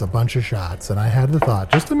got us a bunch of shots, and I had the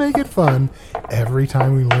thought, just to make it fun, every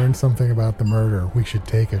time we learn something about the murder, we should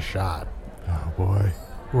take a shot. Oh, boy.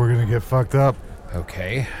 We're going to get fucked up.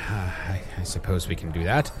 Okay, I suppose we can do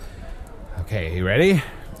that. Okay, you ready?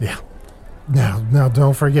 Yeah. Now,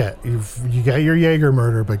 don't forget, you got your Jaeger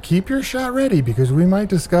murder, but keep your shot ready because we might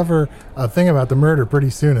discover a thing about the murder pretty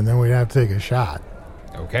soon, and then we'd have to take a shot.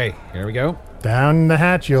 Okay, here we go. Down the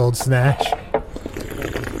hatch, you old snatch.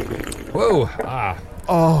 Whoa!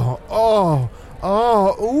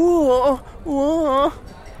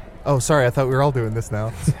 Oh, sorry, I thought we were all doing this now.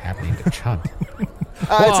 What's happening to Chunt?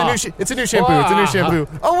 It's a new shampoo. It's a new shampoo.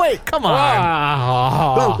 Oh, wait, come on.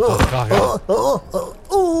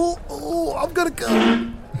 I'm gonna go.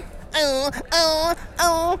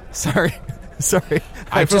 Sorry.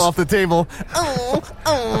 I fell off the table. Are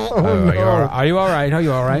you all right? Are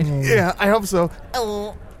you all right? Yeah, I hope so.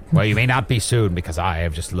 Well, you may not be soon because I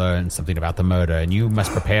have just learned something about the murder, and you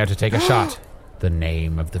must prepare to take a shot. The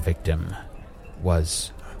name of the victim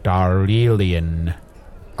was Darelian.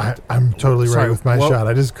 I'm totally right with my shot.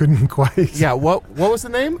 I just couldn't quite. Yeah, what was the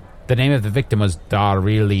name? The name of the victim was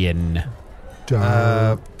Darelian.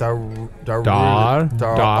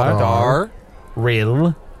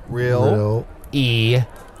 Real.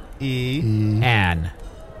 Ann.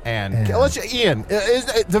 Ian. Is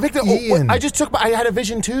the victim? Ian. I had a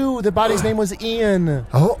vision too. The body's name was Ian.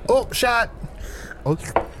 Oh, shot.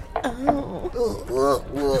 Okay.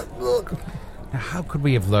 Now, how could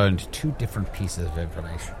we have learned two different pieces of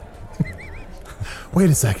information? Wait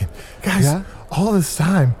a second. Guys, all this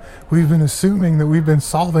time, we've been assuming that we've been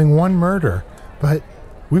solving one murder, but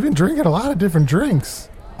we've been drinking a lot of different drinks.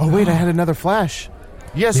 Oh, wait, I had another flash.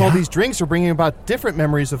 Yes, all these drinks are bringing about different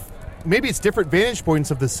memories of... Maybe it's different vantage points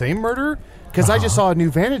of the same murder, because I just saw a new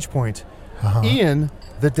vantage point. Ian,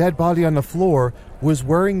 the dead body on the floor, was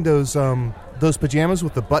wearing those pajamas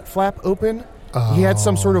with the butt flap open. He had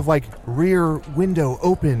some sort of like rear window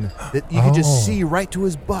open that you could just see right to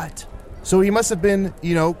his butt. So he must have been,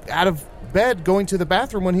 out of bed going to the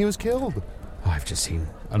bathroom when he was killed. Oh, I've just seen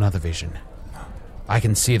another vision. I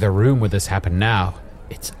can see the room where this happened now.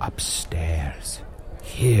 It's upstairs.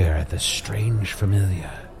 Hear the strange familiar.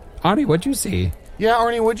 Arnie, what'd you see? Yeah,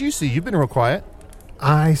 Arnie, what'd you see? You've been real quiet.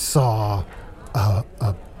 I saw a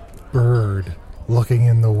bird looking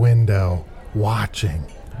in the window, watching.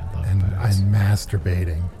 And I'm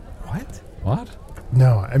masturbating. What?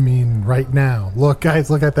 No, I mean right now. Look, guys,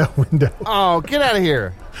 look at that window. Oh, get out of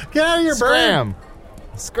here. Get out of here, bird.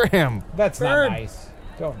 Scram. That's bird. Not nice.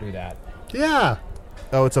 Don't do that. Yeah.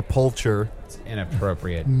 Oh, it's a poulture. It's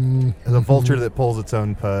inappropriate. It's a vulture that pulls its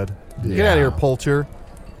own pud. Yeah. Get out of here, poulture.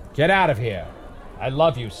 Get out of here. I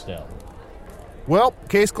love you still. Well,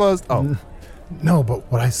 case closed. Oh. No, but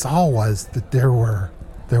what I saw was that there were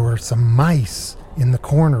some mice in the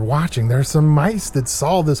corner watching. There's some mice that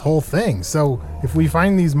saw this whole thing. So if we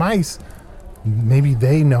find these mice, maybe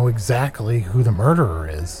they know exactly who the murderer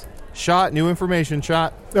is. Shot, new information,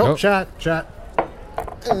 Shot. Oh, Shot.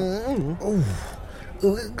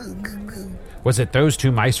 Was it those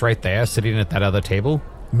two mice right there sitting at that other table?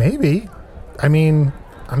 Maybe. I mean,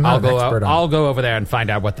 I'm not an expert on I'll go over there and find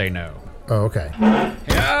out what they know. Oh, okay.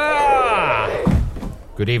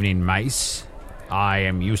 Good evening, mice. I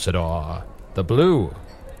am Usador, the Blue.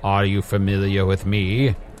 Are you familiar with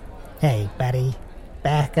me? Hey, buddy.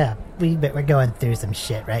 Back up. We're going through some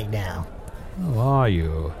shit right now. Who are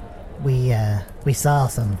you? We saw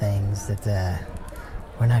some things that,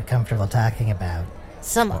 we're not comfortable talking about.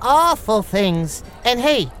 Some awful things. And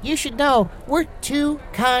hey, you should know, we're two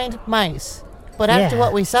kind mice. But after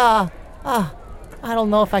what we saw, I don't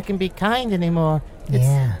know if I can be kind anymore.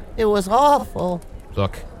 It was awful.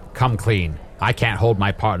 Look, come clean. I can't hold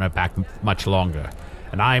my partner back much longer.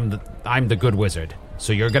 And I'm the good wizard.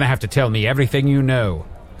 So you're gonna have to tell me everything you know.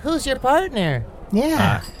 Who's your partner?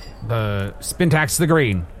 Yeah. The Spintax the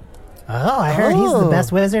Green. Oh, I heard he's the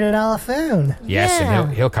best wizard at Alafoon. Yes,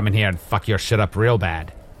 and he'll come in here and fuck your shit up real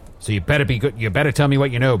bad. So you better be good. You better tell me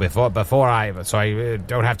what you know before I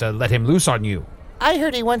don't have to let him loose on you. I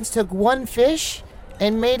heard he once took one fish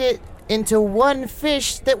and made it into one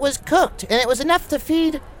fish that was cooked, and it was enough to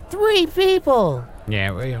feed 3 people.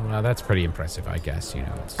 Yeah, well, that's pretty impressive, I guess.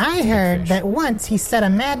 I heard that once he said a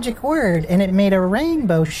magic word and it made a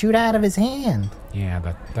rainbow shoot out of his hand.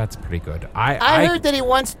 Yeah, that's pretty good. I heard that he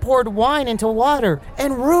once poured wine into water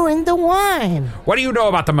and ruined the wine. What do you know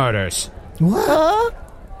about the murders? What? Huh?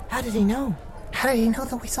 How did he know? How did he know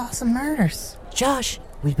that we saw some murders? Josh,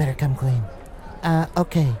 we better come clean.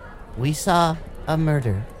 Okay. We saw a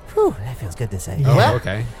murder. Whew, that feels good to say. Yeah. Well,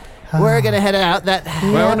 okay. We're gonna head out.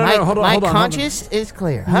 Hold on. My conscience is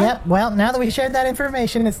clear. Huh? Yep. Well, now that we shared that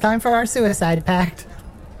information, it's time for our suicide pact.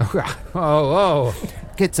 Oh.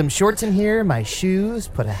 Get some shorts in here, my shoes,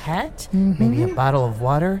 put a hat, maybe a bottle of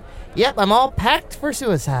water. Yep, I'm all packed for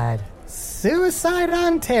suicide. Suicide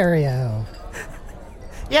Ontario.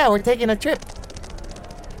 Yeah, we're taking a trip.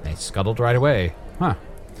 They scuttled right away. Huh.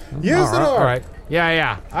 Use the door. All right.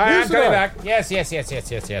 Yeah. All right, I'm coming back. Yes.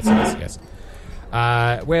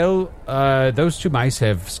 Those two mice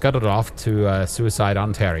have scuttled off to Suicide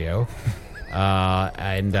Ontario.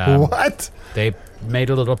 What? They made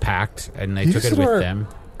a little pact, and they took it with them.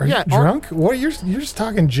 Are you drunk? What? You're just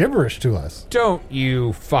talking gibberish to us. Don't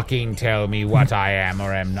you fucking tell me what I am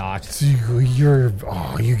or am not.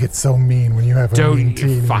 You get so mean when you have a mean team. Don't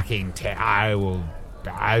you fucking I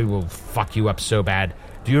will fuck you up so bad.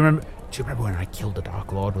 Do you remember when I killed the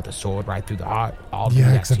Dark Lord with a sword right through the heart?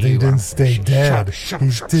 Except he didn't stay dead. He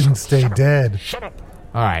didn't stay dead. Shut up.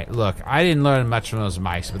 All right, look, I didn't learn much from those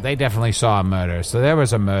mice, but they definitely saw a murder. So there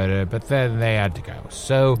was a murder, but then they had to go.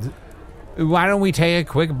 So why don't we take a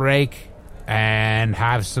quick break and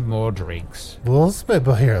have some more drinks? Well,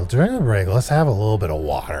 here, during the break, let's have a little bit of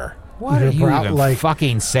water. What are you even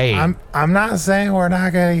fucking saying? I'm not saying we're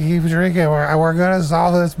not going to keep drinking. We're going to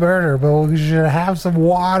solve this murder, but we should have some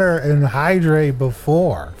water and hydrate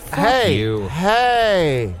before.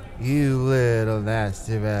 Hey, you little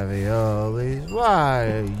nasty raviolis. Why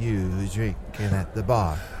are you drinking at the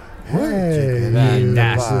bar? Hey,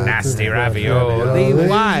 nasty ravioli.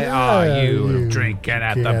 Why are you drinking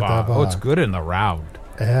at the bar? Oh, it's good in the round.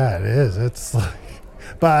 Yeah, it is. It's like...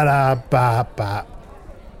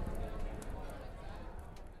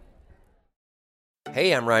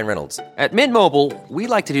 Hey, I'm Ryan Reynolds. At Mint Mobile, we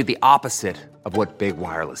like to do the opposite of what Big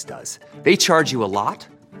Wireless does. They charge you a lot,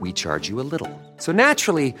 we charge you a little. So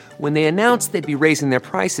naturally, when they announced they'd be raising their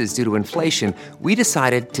prices due to inflation, we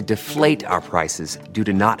decided to deflate our prices due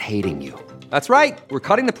to not hating you. That's right. We're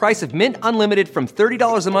cutting the price of Mint Unlimited from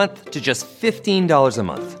 $30 a month to just $15 a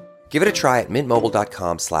month. Give it a try at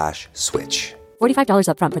mintmobile.com/switch. $45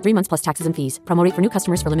 up front for 3 months plus taxes and fees. Promo rate for new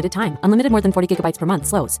customers for limited time. Unlimited more than 40 gigabytes per month.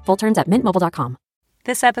 Slows full terms at mintmobile.com.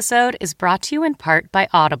 This episode is brought to you in part by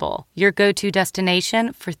Audible, your go-to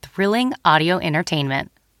destination for thrilling audio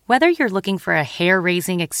entertainment. Whether you're looking for a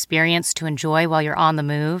hair-raising experience to enjoy while you're on the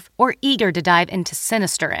move or eager to dive into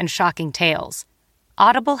sinister and shocking tales,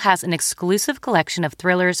 Audible has an exclusive collection of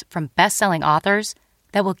thrillers from best-selling authors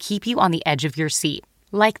that will keep you on the edge of your seat,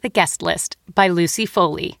 like The Guest List by Lucy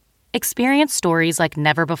Foley. Experience stories like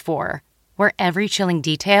never before, where every chilling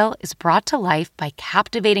detail is brought to life by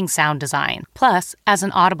captivating sound design. Plus, as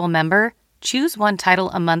an Audible member, choose one title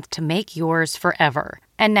a month to make yours forever.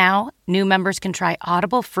 And now, new members can try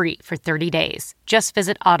Audible free for 30 days. Just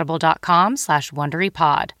visit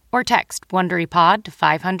audible.com/WonderyPod or text WonderyPod to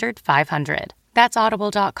 500-500. That's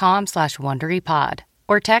audible.com/WonderyPod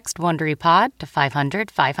or text WonderyPod to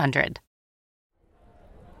 500-500.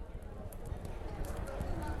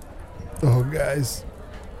 Oh, guys.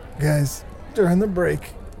 Guys, during the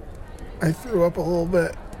break, I threw up a little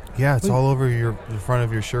bit. Yeah, it's all over the front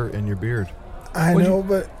of your shirt and your beard. I know,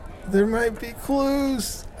 but there might be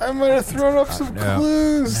clues. I might have thrown up some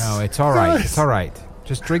clues. No, it's all right. Guys, It's all right.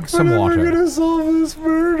 Just drink some we're water. never going to solve this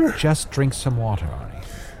murder. Just drink some water, Arnie.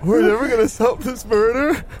 We're never going to solve this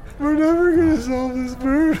murder. We're never going to solve this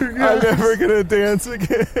murder, guys. I'm never going to dance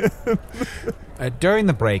again. During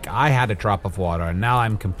the break, I had a drop of water, and now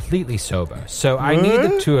I'm completely sober. So I need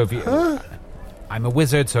the two of you. I'm a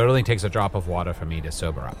wizard, so it only takes a drop of water for me to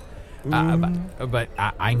sober up. But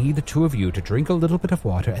I need the two of you to drink a little bit of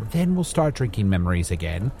water, and then we'll start drinking memories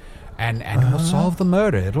again, and we'll solve the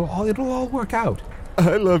murder. It'll all work out.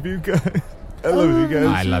 I love you guys. I love you guys.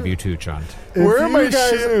 I love you too, Chunt. Where are my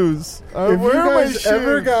shoes? If you guys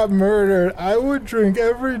ever got murdered, I would drink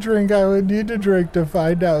every drink I would need to drink to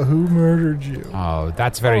find out who murdered you. Oh,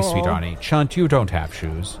 that's very sweet, Arnie. Chunt, you don't have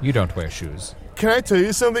shoes. You don't wear shoes. Can I tell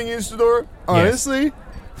you something, Usador? Honestly,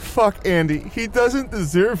 fuck Andy. He doesn't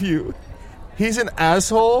deserve you. He's an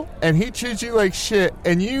asshole, and he treats you like shit,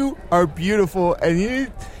 and you are beautiful, and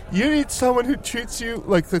you need someone who treats you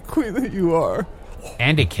like the queen that you are.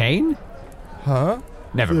 Andy Kane? Huh?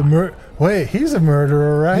 Never mind. Wait, he's a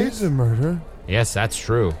murderer, right? He's a murderer. Yes, that's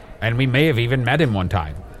true. And we may have even met him one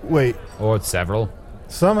time. Wait. Or several.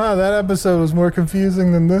 Somehow that episode was more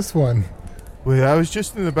confusing than this one. Wait, I was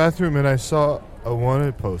just in the bathroom and I saw a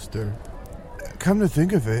wanted poster. Come to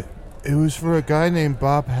think of it, it was for a guy named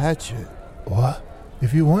Bob Hatchett. What?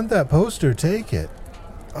 If you want that poster, take it.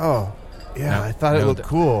 Oh, yeah, I thought it looked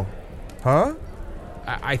cool. Huh?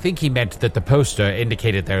 I think he meant that the poster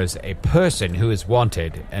indicated there's a person who is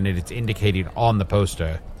wanted, and it's indicated on the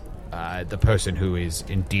poster the person who is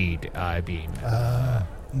indeed being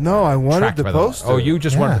No, I wanted tracked the by poster. Oh, you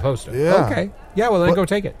just wanted the poster. Yeah. Okay. Yeah, well, then go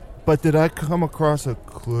take it. But did I come across a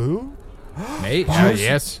clue?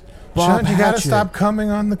 Yes. Sean, you gotta stop coming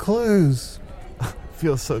on the clues.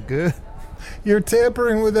 Feels so good. You're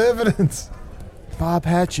tampering with evidence. Bob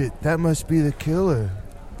Hatchett, that must be the killer.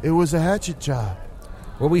 It was a hatchet job.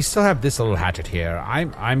 Well, we still have this little hatchet here.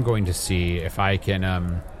 I'm going to see if I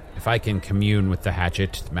can commune with the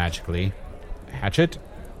hatchet magically. Hatchet,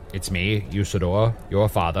 it's me, Usador, your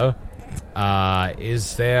father.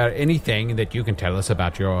 Is there anything that you can tell us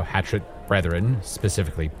about your Hatchet brethren,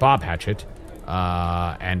 specifically Bob Hatchet,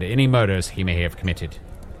 and any murders he may have committed?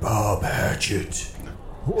 Bob Hatchet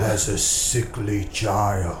has a sickly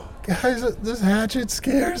child. Guys, this hatchet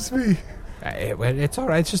scares me. It's all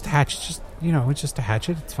right. It's just a hatchet. It's just a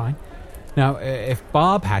hatchet. It's fine. Now, if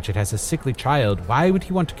Bob Hatchet has a sickly child, why would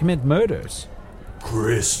he want to commit murders?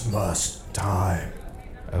 Christmas time.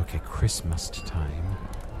 Okay, Christmas time.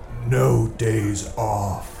 No days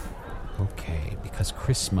off. Okay, because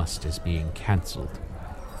Christmas is being cancelled.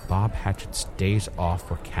 Bob Hatchet's days off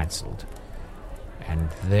were cancelled. And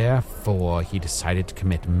therefore, he decided to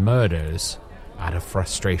commit murders out of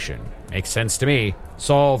frustration. Makes sense to me.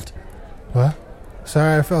 Solved. What?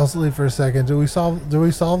 Sorry, I fell asleep for a second. Do we solve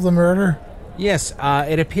the murder? Yes,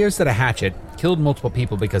 it appears that a hatchet killed multiple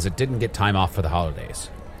people because it didn't get time off for the holidays.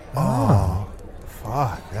 Oh,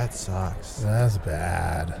 fuck, that sucks. That's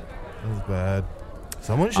bad. That's bad.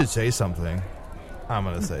 Someone should say something. I'm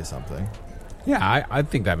gonna say something. Yeah, I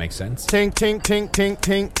think that makes sense. Tink, tink, tink, tink,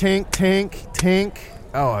 tink, tink, tink, tink.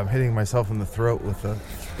 Oh, I'm hitting myself in the throat with a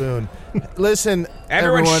spoon. Listen,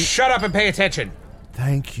 everyone, shut up and pay attention.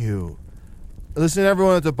 Thank you. Listen,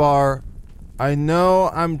 everyone at the bar. I know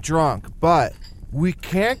I'm drunk, but we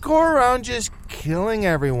can't go around just killing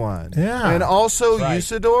everyone. Yeah. And also, Right.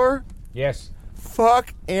 Usador, Yes.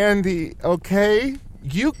 fuck Andy, okay?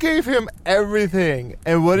 You gave him everything,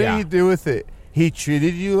 and what did Yeah. he do with it? He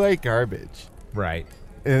treated you like garbage. Right.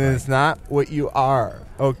 And it's not what you are,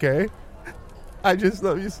 okay? I just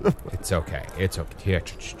love you so much. It's okay. It's okay. Here.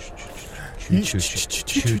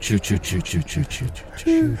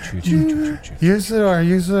 Usador,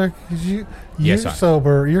 Yes, you're I-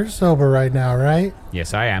 sober. You're sober right now, right?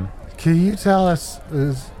 Yes, I am. Can you tell us,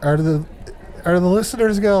 are the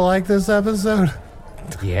listeners gonna like this episode?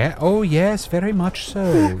 Yeah. Oh, yes. Very much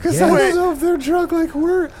so. Because Yes. I don't know if they're drunk like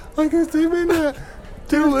we're, like if they may not.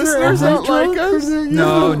 Do listeners not like us?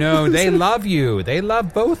 No. They love you. They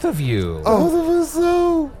love both of you. Both of us,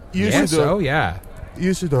 though. Yes. Oh, yeah.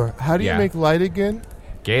 Usador, how do you Yeah. make light again?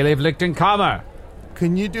 Gaeliv Lichten Kammer.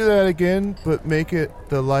 Can you do that again, but make it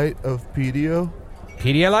the light of Pedio?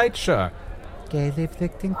 Pedialyte? Sure. Gaeliv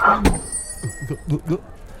Lichten Kammer.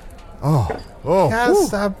 Oh. Gotta whew.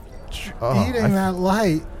 stop Oh, eating that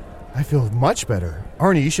light. I feel much better.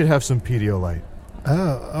 Arnie, you should have some Pedialyte.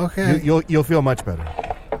 Oh, okay. You'll feel much better.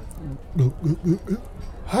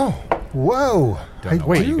 Oh, Whoa. Don't know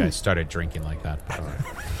why you guys started drinking like that.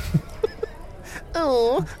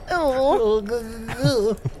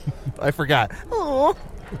 I forgot.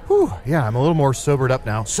 Whew, yeah, I'm a little more sobered up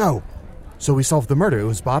now. So we solved the murder. It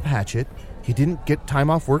was Bob Hatchett. He didn't get time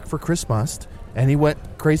off work for Chris Must, and he went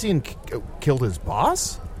crazy and killed his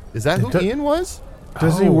boss? Is that who Ian was?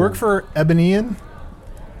 Does he work for Ebony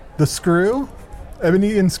the Screw?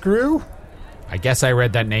 Ebony and Screw? I guess I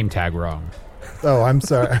read that name tag wrong. Oh, I'm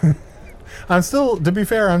sorry. To be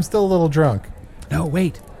fair, I'm still a little drunk. No,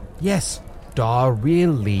 wait. Yes,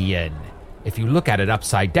 Darillion. If you look at it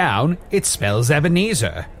upside down, it spells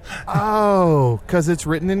Ebenezer. Oh, because it's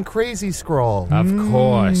written in crazy scrawl. Of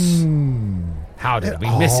course. How did we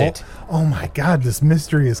miss it? Oh my God, this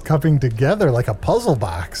mystery is coming together like a puzzle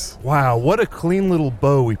box. Wow, what a clean little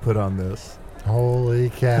bow we put on this. Holy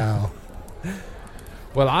cow.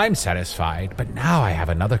 Well, I'm satisfied, but now I have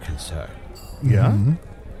another concern. Yeah? Mm-hmm.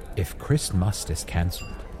 If Chris Must is cancelled,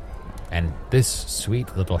 and this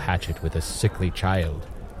sweet little Hatchet with a sickly child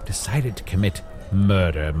decided to commit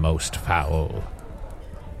murder most foul,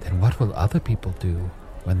 then what will other people do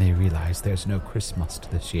when they realize there's no Chris Must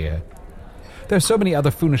this year? There's so many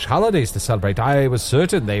other Foonish holidays to celebrate. I was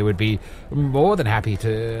certain they would be more than happy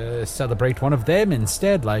to celebrate one of them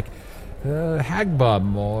instead, like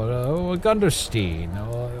Hagbum or Gunderstein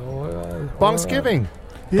or Bonksgiving.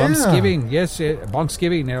 Bonksgiving, yes,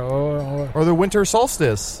 Bonksgiving. Or the winter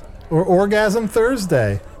solstice. Or Orgasm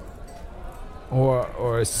Thursday. Or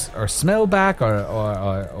Smellback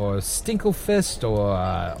or Stinklefist or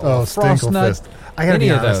Stinklefist. I gotta be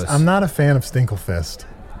honest, I'm not a fan of Stinklefist.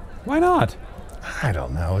 Why not? I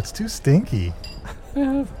don't know. It's too stinky.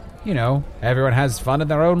 Well, everyone has fun in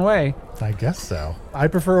their own way. I guess so. I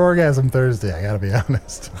prefer Orgasm Thursday, I gotta be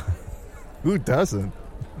honest. Who doesn't?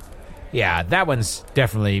 Yeah, that one's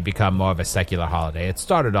definitely become more of a secular holiday. It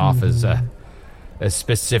started off as a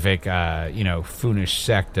specific, Foonish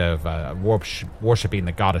sect of worshipping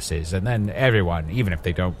the goddesses, and then everyone, even if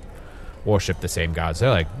they don't worship the same gods, they're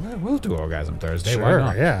like, we'll do Orgasm Thursday. Sure, why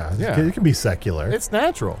not? Yeah. It can be secular. It's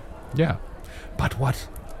natural. Yeah. But what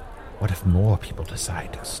if more people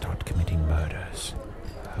decide to start committing murders?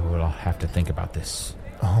 We'll have to think about this.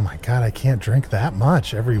 Oh my God, I can't drink that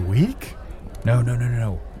much every week?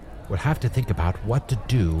 No. We'll have to think about what to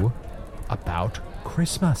do about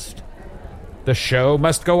Christmas. The show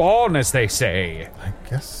must go on, as they say. I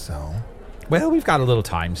guess so. Well, we've got a little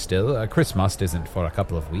time still. Christmas isn't for a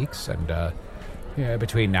couple of weeks, and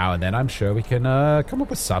between now and then, I'm sure we can come up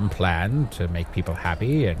with some plan to make people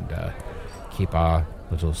happy and keep our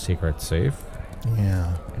little secret safe.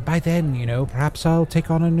 Yeah. And by then, perhaps I'll take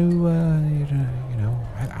on a new,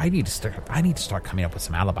 I need to start coming up with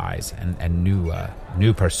some alibis and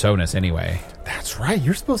new personas anyway. That's right.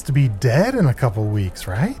 You're supposed to be dead in a couple weeks,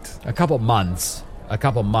 right? A couple months,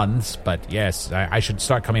 but yes, I should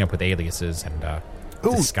start coming up with aliases and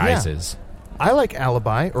disguises. Yeah. I like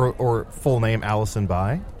Alibi, or full name Allison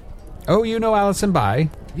By. Oh, you know Allison By?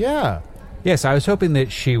 Yeah. Yes, I was hoping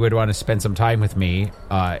that she would want to spend some time with me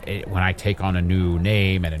when I take on a new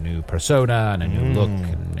name and a new persona and a new look,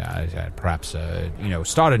 and perhaps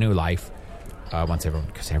start a new life.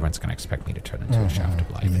 Because everyone's going to expect me to turn into a shaft of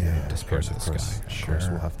life and disappear into the sky. Of course,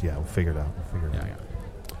 we'll figure it out. Yeah.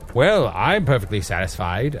 Well, I'm perfectly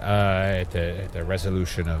satisfied at the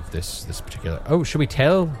resolution of this particular. Oh, should we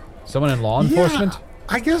tell someone in law enforcement?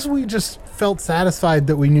 I guess we just felt satisfied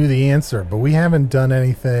that we knew the answer, but we haven't done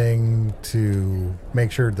anything to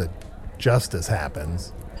make sure that justice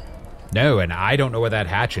happens. No, and I don't know where that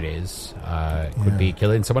Hatchet is. Could be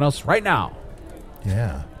killing someone else right now.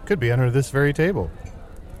 Yeah. Could be under this very table.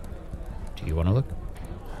 Do you want to look?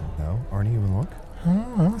 No. Arnie, you want to look?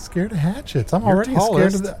 Oh, I'm scared of hatchets. I'm already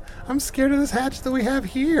scared of this hatchet that we have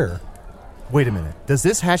here. Wait a minute. Does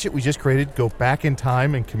this hatchet we just created go back in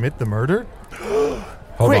time and commit the murder?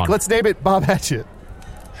 Quick, let's name it Bob Hatchet.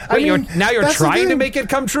 Wait, you're trying to make it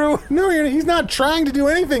come true? No, he's not trying to do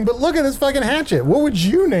anything, but look at this fucking hatchet. What would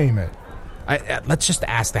you name it? Let's just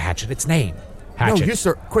ask the hatchet its name. Hatchet. No, you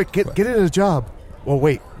sir. Quick, get it a job. Well,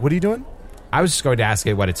 wait, what are you doing? I was just going to ask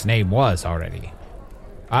it what its name was already.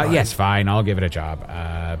 Yes, fine, I'll give it a job.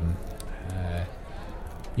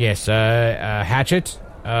 Yes, Hatchet,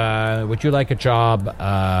 would you like a job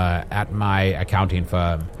at my accounting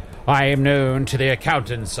firm? I am known to the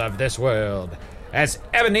accountants of this world as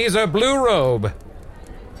Ebenezer Blue Robe.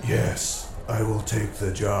 Yes, I will take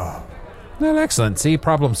the job. Well, excellent. See,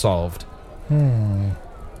 problem solved.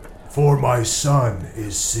 For my son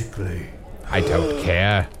is sickly. I don't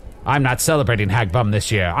care. I'm not celebrating Hagbum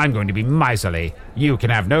this year. I'm going to be miserly. You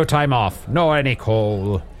can have no time off, nor any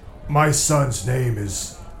coal. My son's name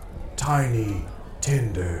is tiny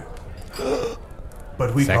Tinder.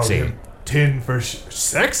 But we Sexy. call him Tin for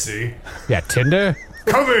sexy. Yeah, Tinder?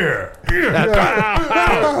 Come here.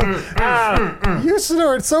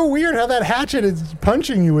 Usador, it's so weird how that hatchet is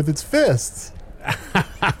punching you with its fists.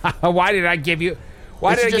 Why did I give you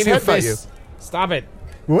a fist? Stop it.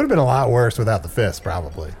 It would have been a lot worse without the fist,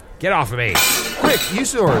 probably. Get off of me. Quick,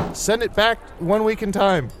 Usador, send it back 1 week in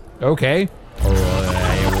time. Okay.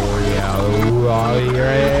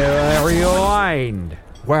 Rewind.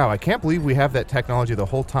 Wow, I can't believe we have that technology the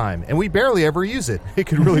whole time, and we barely ever use it. It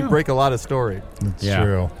could really break a lot of story. It's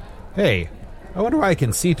true. Hey, I wonder why I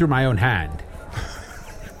can see through my own hand.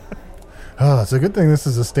 Oh, it's a good thing this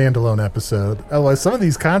is a standalone episode. Otherwise, some of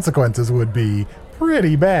these consequences would be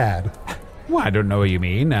pretty bad. Well, I don't know what you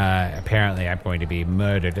mean. Apparently, I'm going to be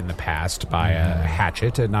murdered in the past by a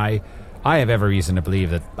hatchet, and I have every reason to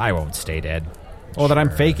believe that I won't stay dead. Or that I'm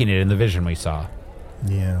faking it in the vision we saw.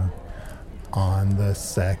 Yeah. On the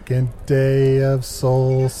second day of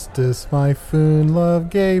solstice, my Foon love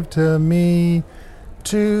gave to me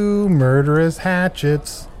 2 murderous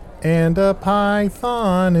hatchets and a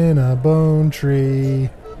python in a bone tree.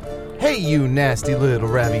 Hey, you nasty little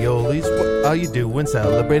raviolis. What are you doing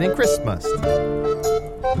celebrating Christmas?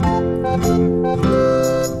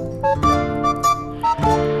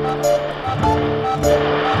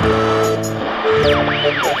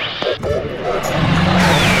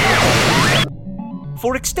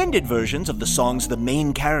 For extended versions of the songs the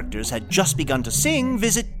main characters had just begun to sing,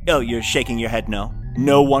 visit... Oh, you're shaking your head no?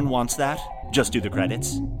 No one wants that? Just do the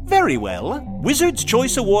credits. Very well. Wizard's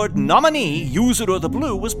Choice Award nominee Usador the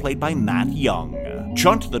Blue was played by Matt Young.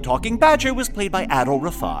 Chunt the Talking Badger was played by Adol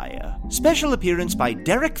Rafai. Special appearance by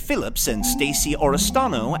Derek Phillips and Stacey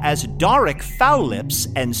Oristano as Daric Foullips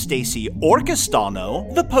and Stacey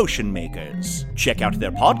Orchestano, the Potion Makers. Check out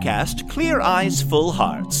their podcast, Clear Eyes, Full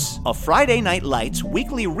Hearts, a Friday Night Lights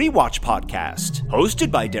weekly rewatch podcast,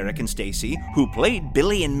 hosted by Derek and Stacey, who played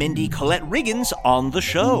Billy and Mindy Colette Riggins on the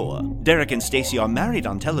show. Derek and Stacey are married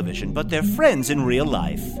on television, but they're friends in real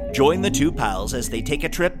life. Join the two pals as they take a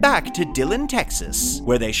trip back to Dillon, Texas,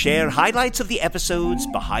 where they share highlights of the episodes,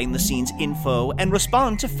 behind-the-scenes info, and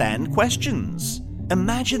respond to fan questions.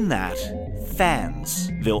 Imagine that. Fans.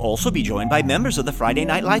 They'll also be joined by members of the Friday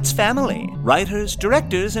Night Lights family, writers,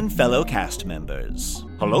 directors, and fellow cast members.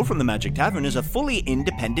 Hello from the Magic Tavern is a fully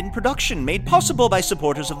independent production made possible by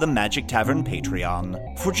supporters of the Magic Tavern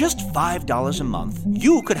Patreon. For just $5 a month,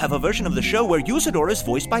 you could have a version of the show where Usador is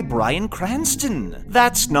voiced by Bryan Cranston.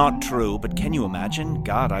 That's not true, but can you imagine?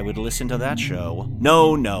 God, I would listen to that show.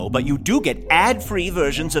 No, but you do get ad-free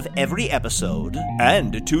versions of every episode,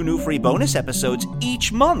 and 2 new free bonus episodes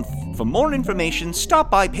each month. For more information,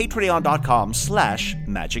 stop by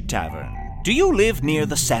patreon.com/Magic Tavern. Do you live near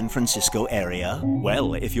the San Francisco area?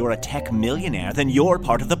 Well, if you're a tech millionaire, then you're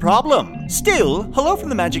part of the problem. Still, Hello from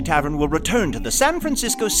the Magic Tavern will return to the San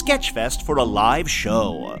Francisco Sketchfest for a live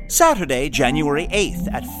show. Saturday, January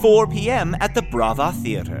 8th at 4 p.m. at the Brava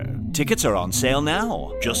Theater. Tickets are on sale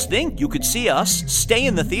now. Just think, you could see us, stay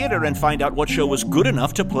in the theater, and find out what show was good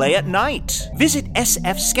enough to play at night. Visit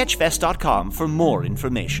sfsketchfest.com for more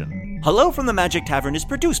information. Hello from the Magic Tavern is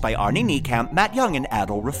produced by Arnie Niekamp, Matt Young, and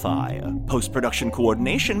Adol Rafai. Post-production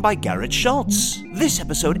coordination by Garrett Schultz. This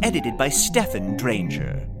episode edited by Stefan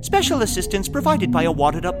Dranger. Special assistance provided by a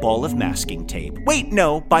wadded-up ball of masking tape. Wait,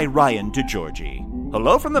 no, by Ryan DeGiorgi.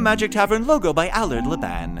 Hello from the Magic Tavern logo by Allard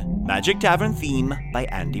Laban. Magic Tavern theme by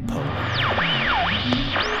Andy Poe.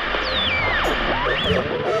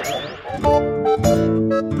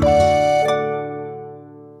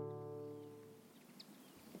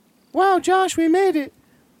 Wow, Josh, we made it.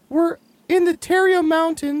 We're in the Terrio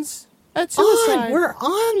Mountains at Suicide. We're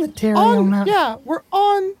on the Terrio Mountains. Yeah, we're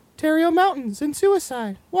on Terrio Mountains in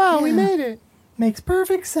Suicide. Wow, we made it. Makes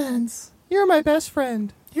perfect sense. You're my best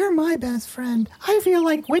friend. You're my best friend. I feel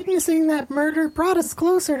like witnessing that murder brought us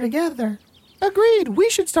closer together. Agreed. We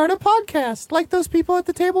should start a podcast like those people at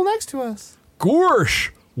the table next to us.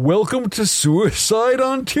 Gorsh, welcome to Suicide,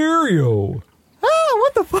 Ontario. Ah,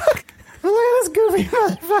 what the fuck? Look at this goofy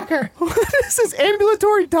motherfucker. What is this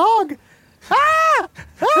ambulatory dog? Ah!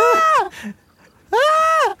 Ah!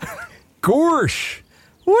 Ah! Gorsh.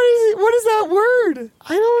 What is that word?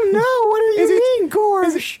 I don't know. What do you mean,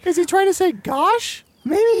 Gorsh? Is he trying to say gosh?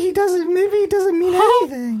 Maybe he doesn't mean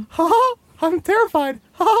anything. I'm terrified.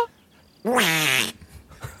 I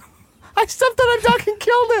stepped on a duck and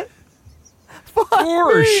killed it. Fuck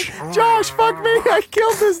Gorsh. me. Josh, fuck me. I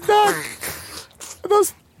killed this duck.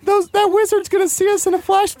 That wizard's gonna see us in a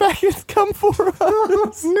flashback and come for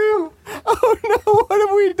us. No. Oh no, what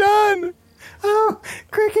have we done? Oh,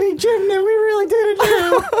 Cricket and Gymnut, we really did it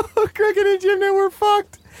now. Cricket and Gymnut, we're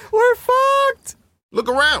fucked. We're fucked. Look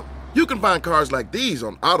around. You can find cars like these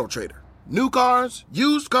on AutoTrader. New cars,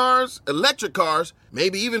 used cars, electric cars,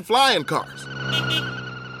 maybe even flying cars.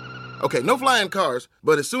 Okay, no flying cars,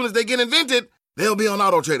 but as soon as they get invented, they'll be on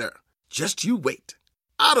AutoTrader. Just you wait.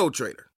 AutoTrader.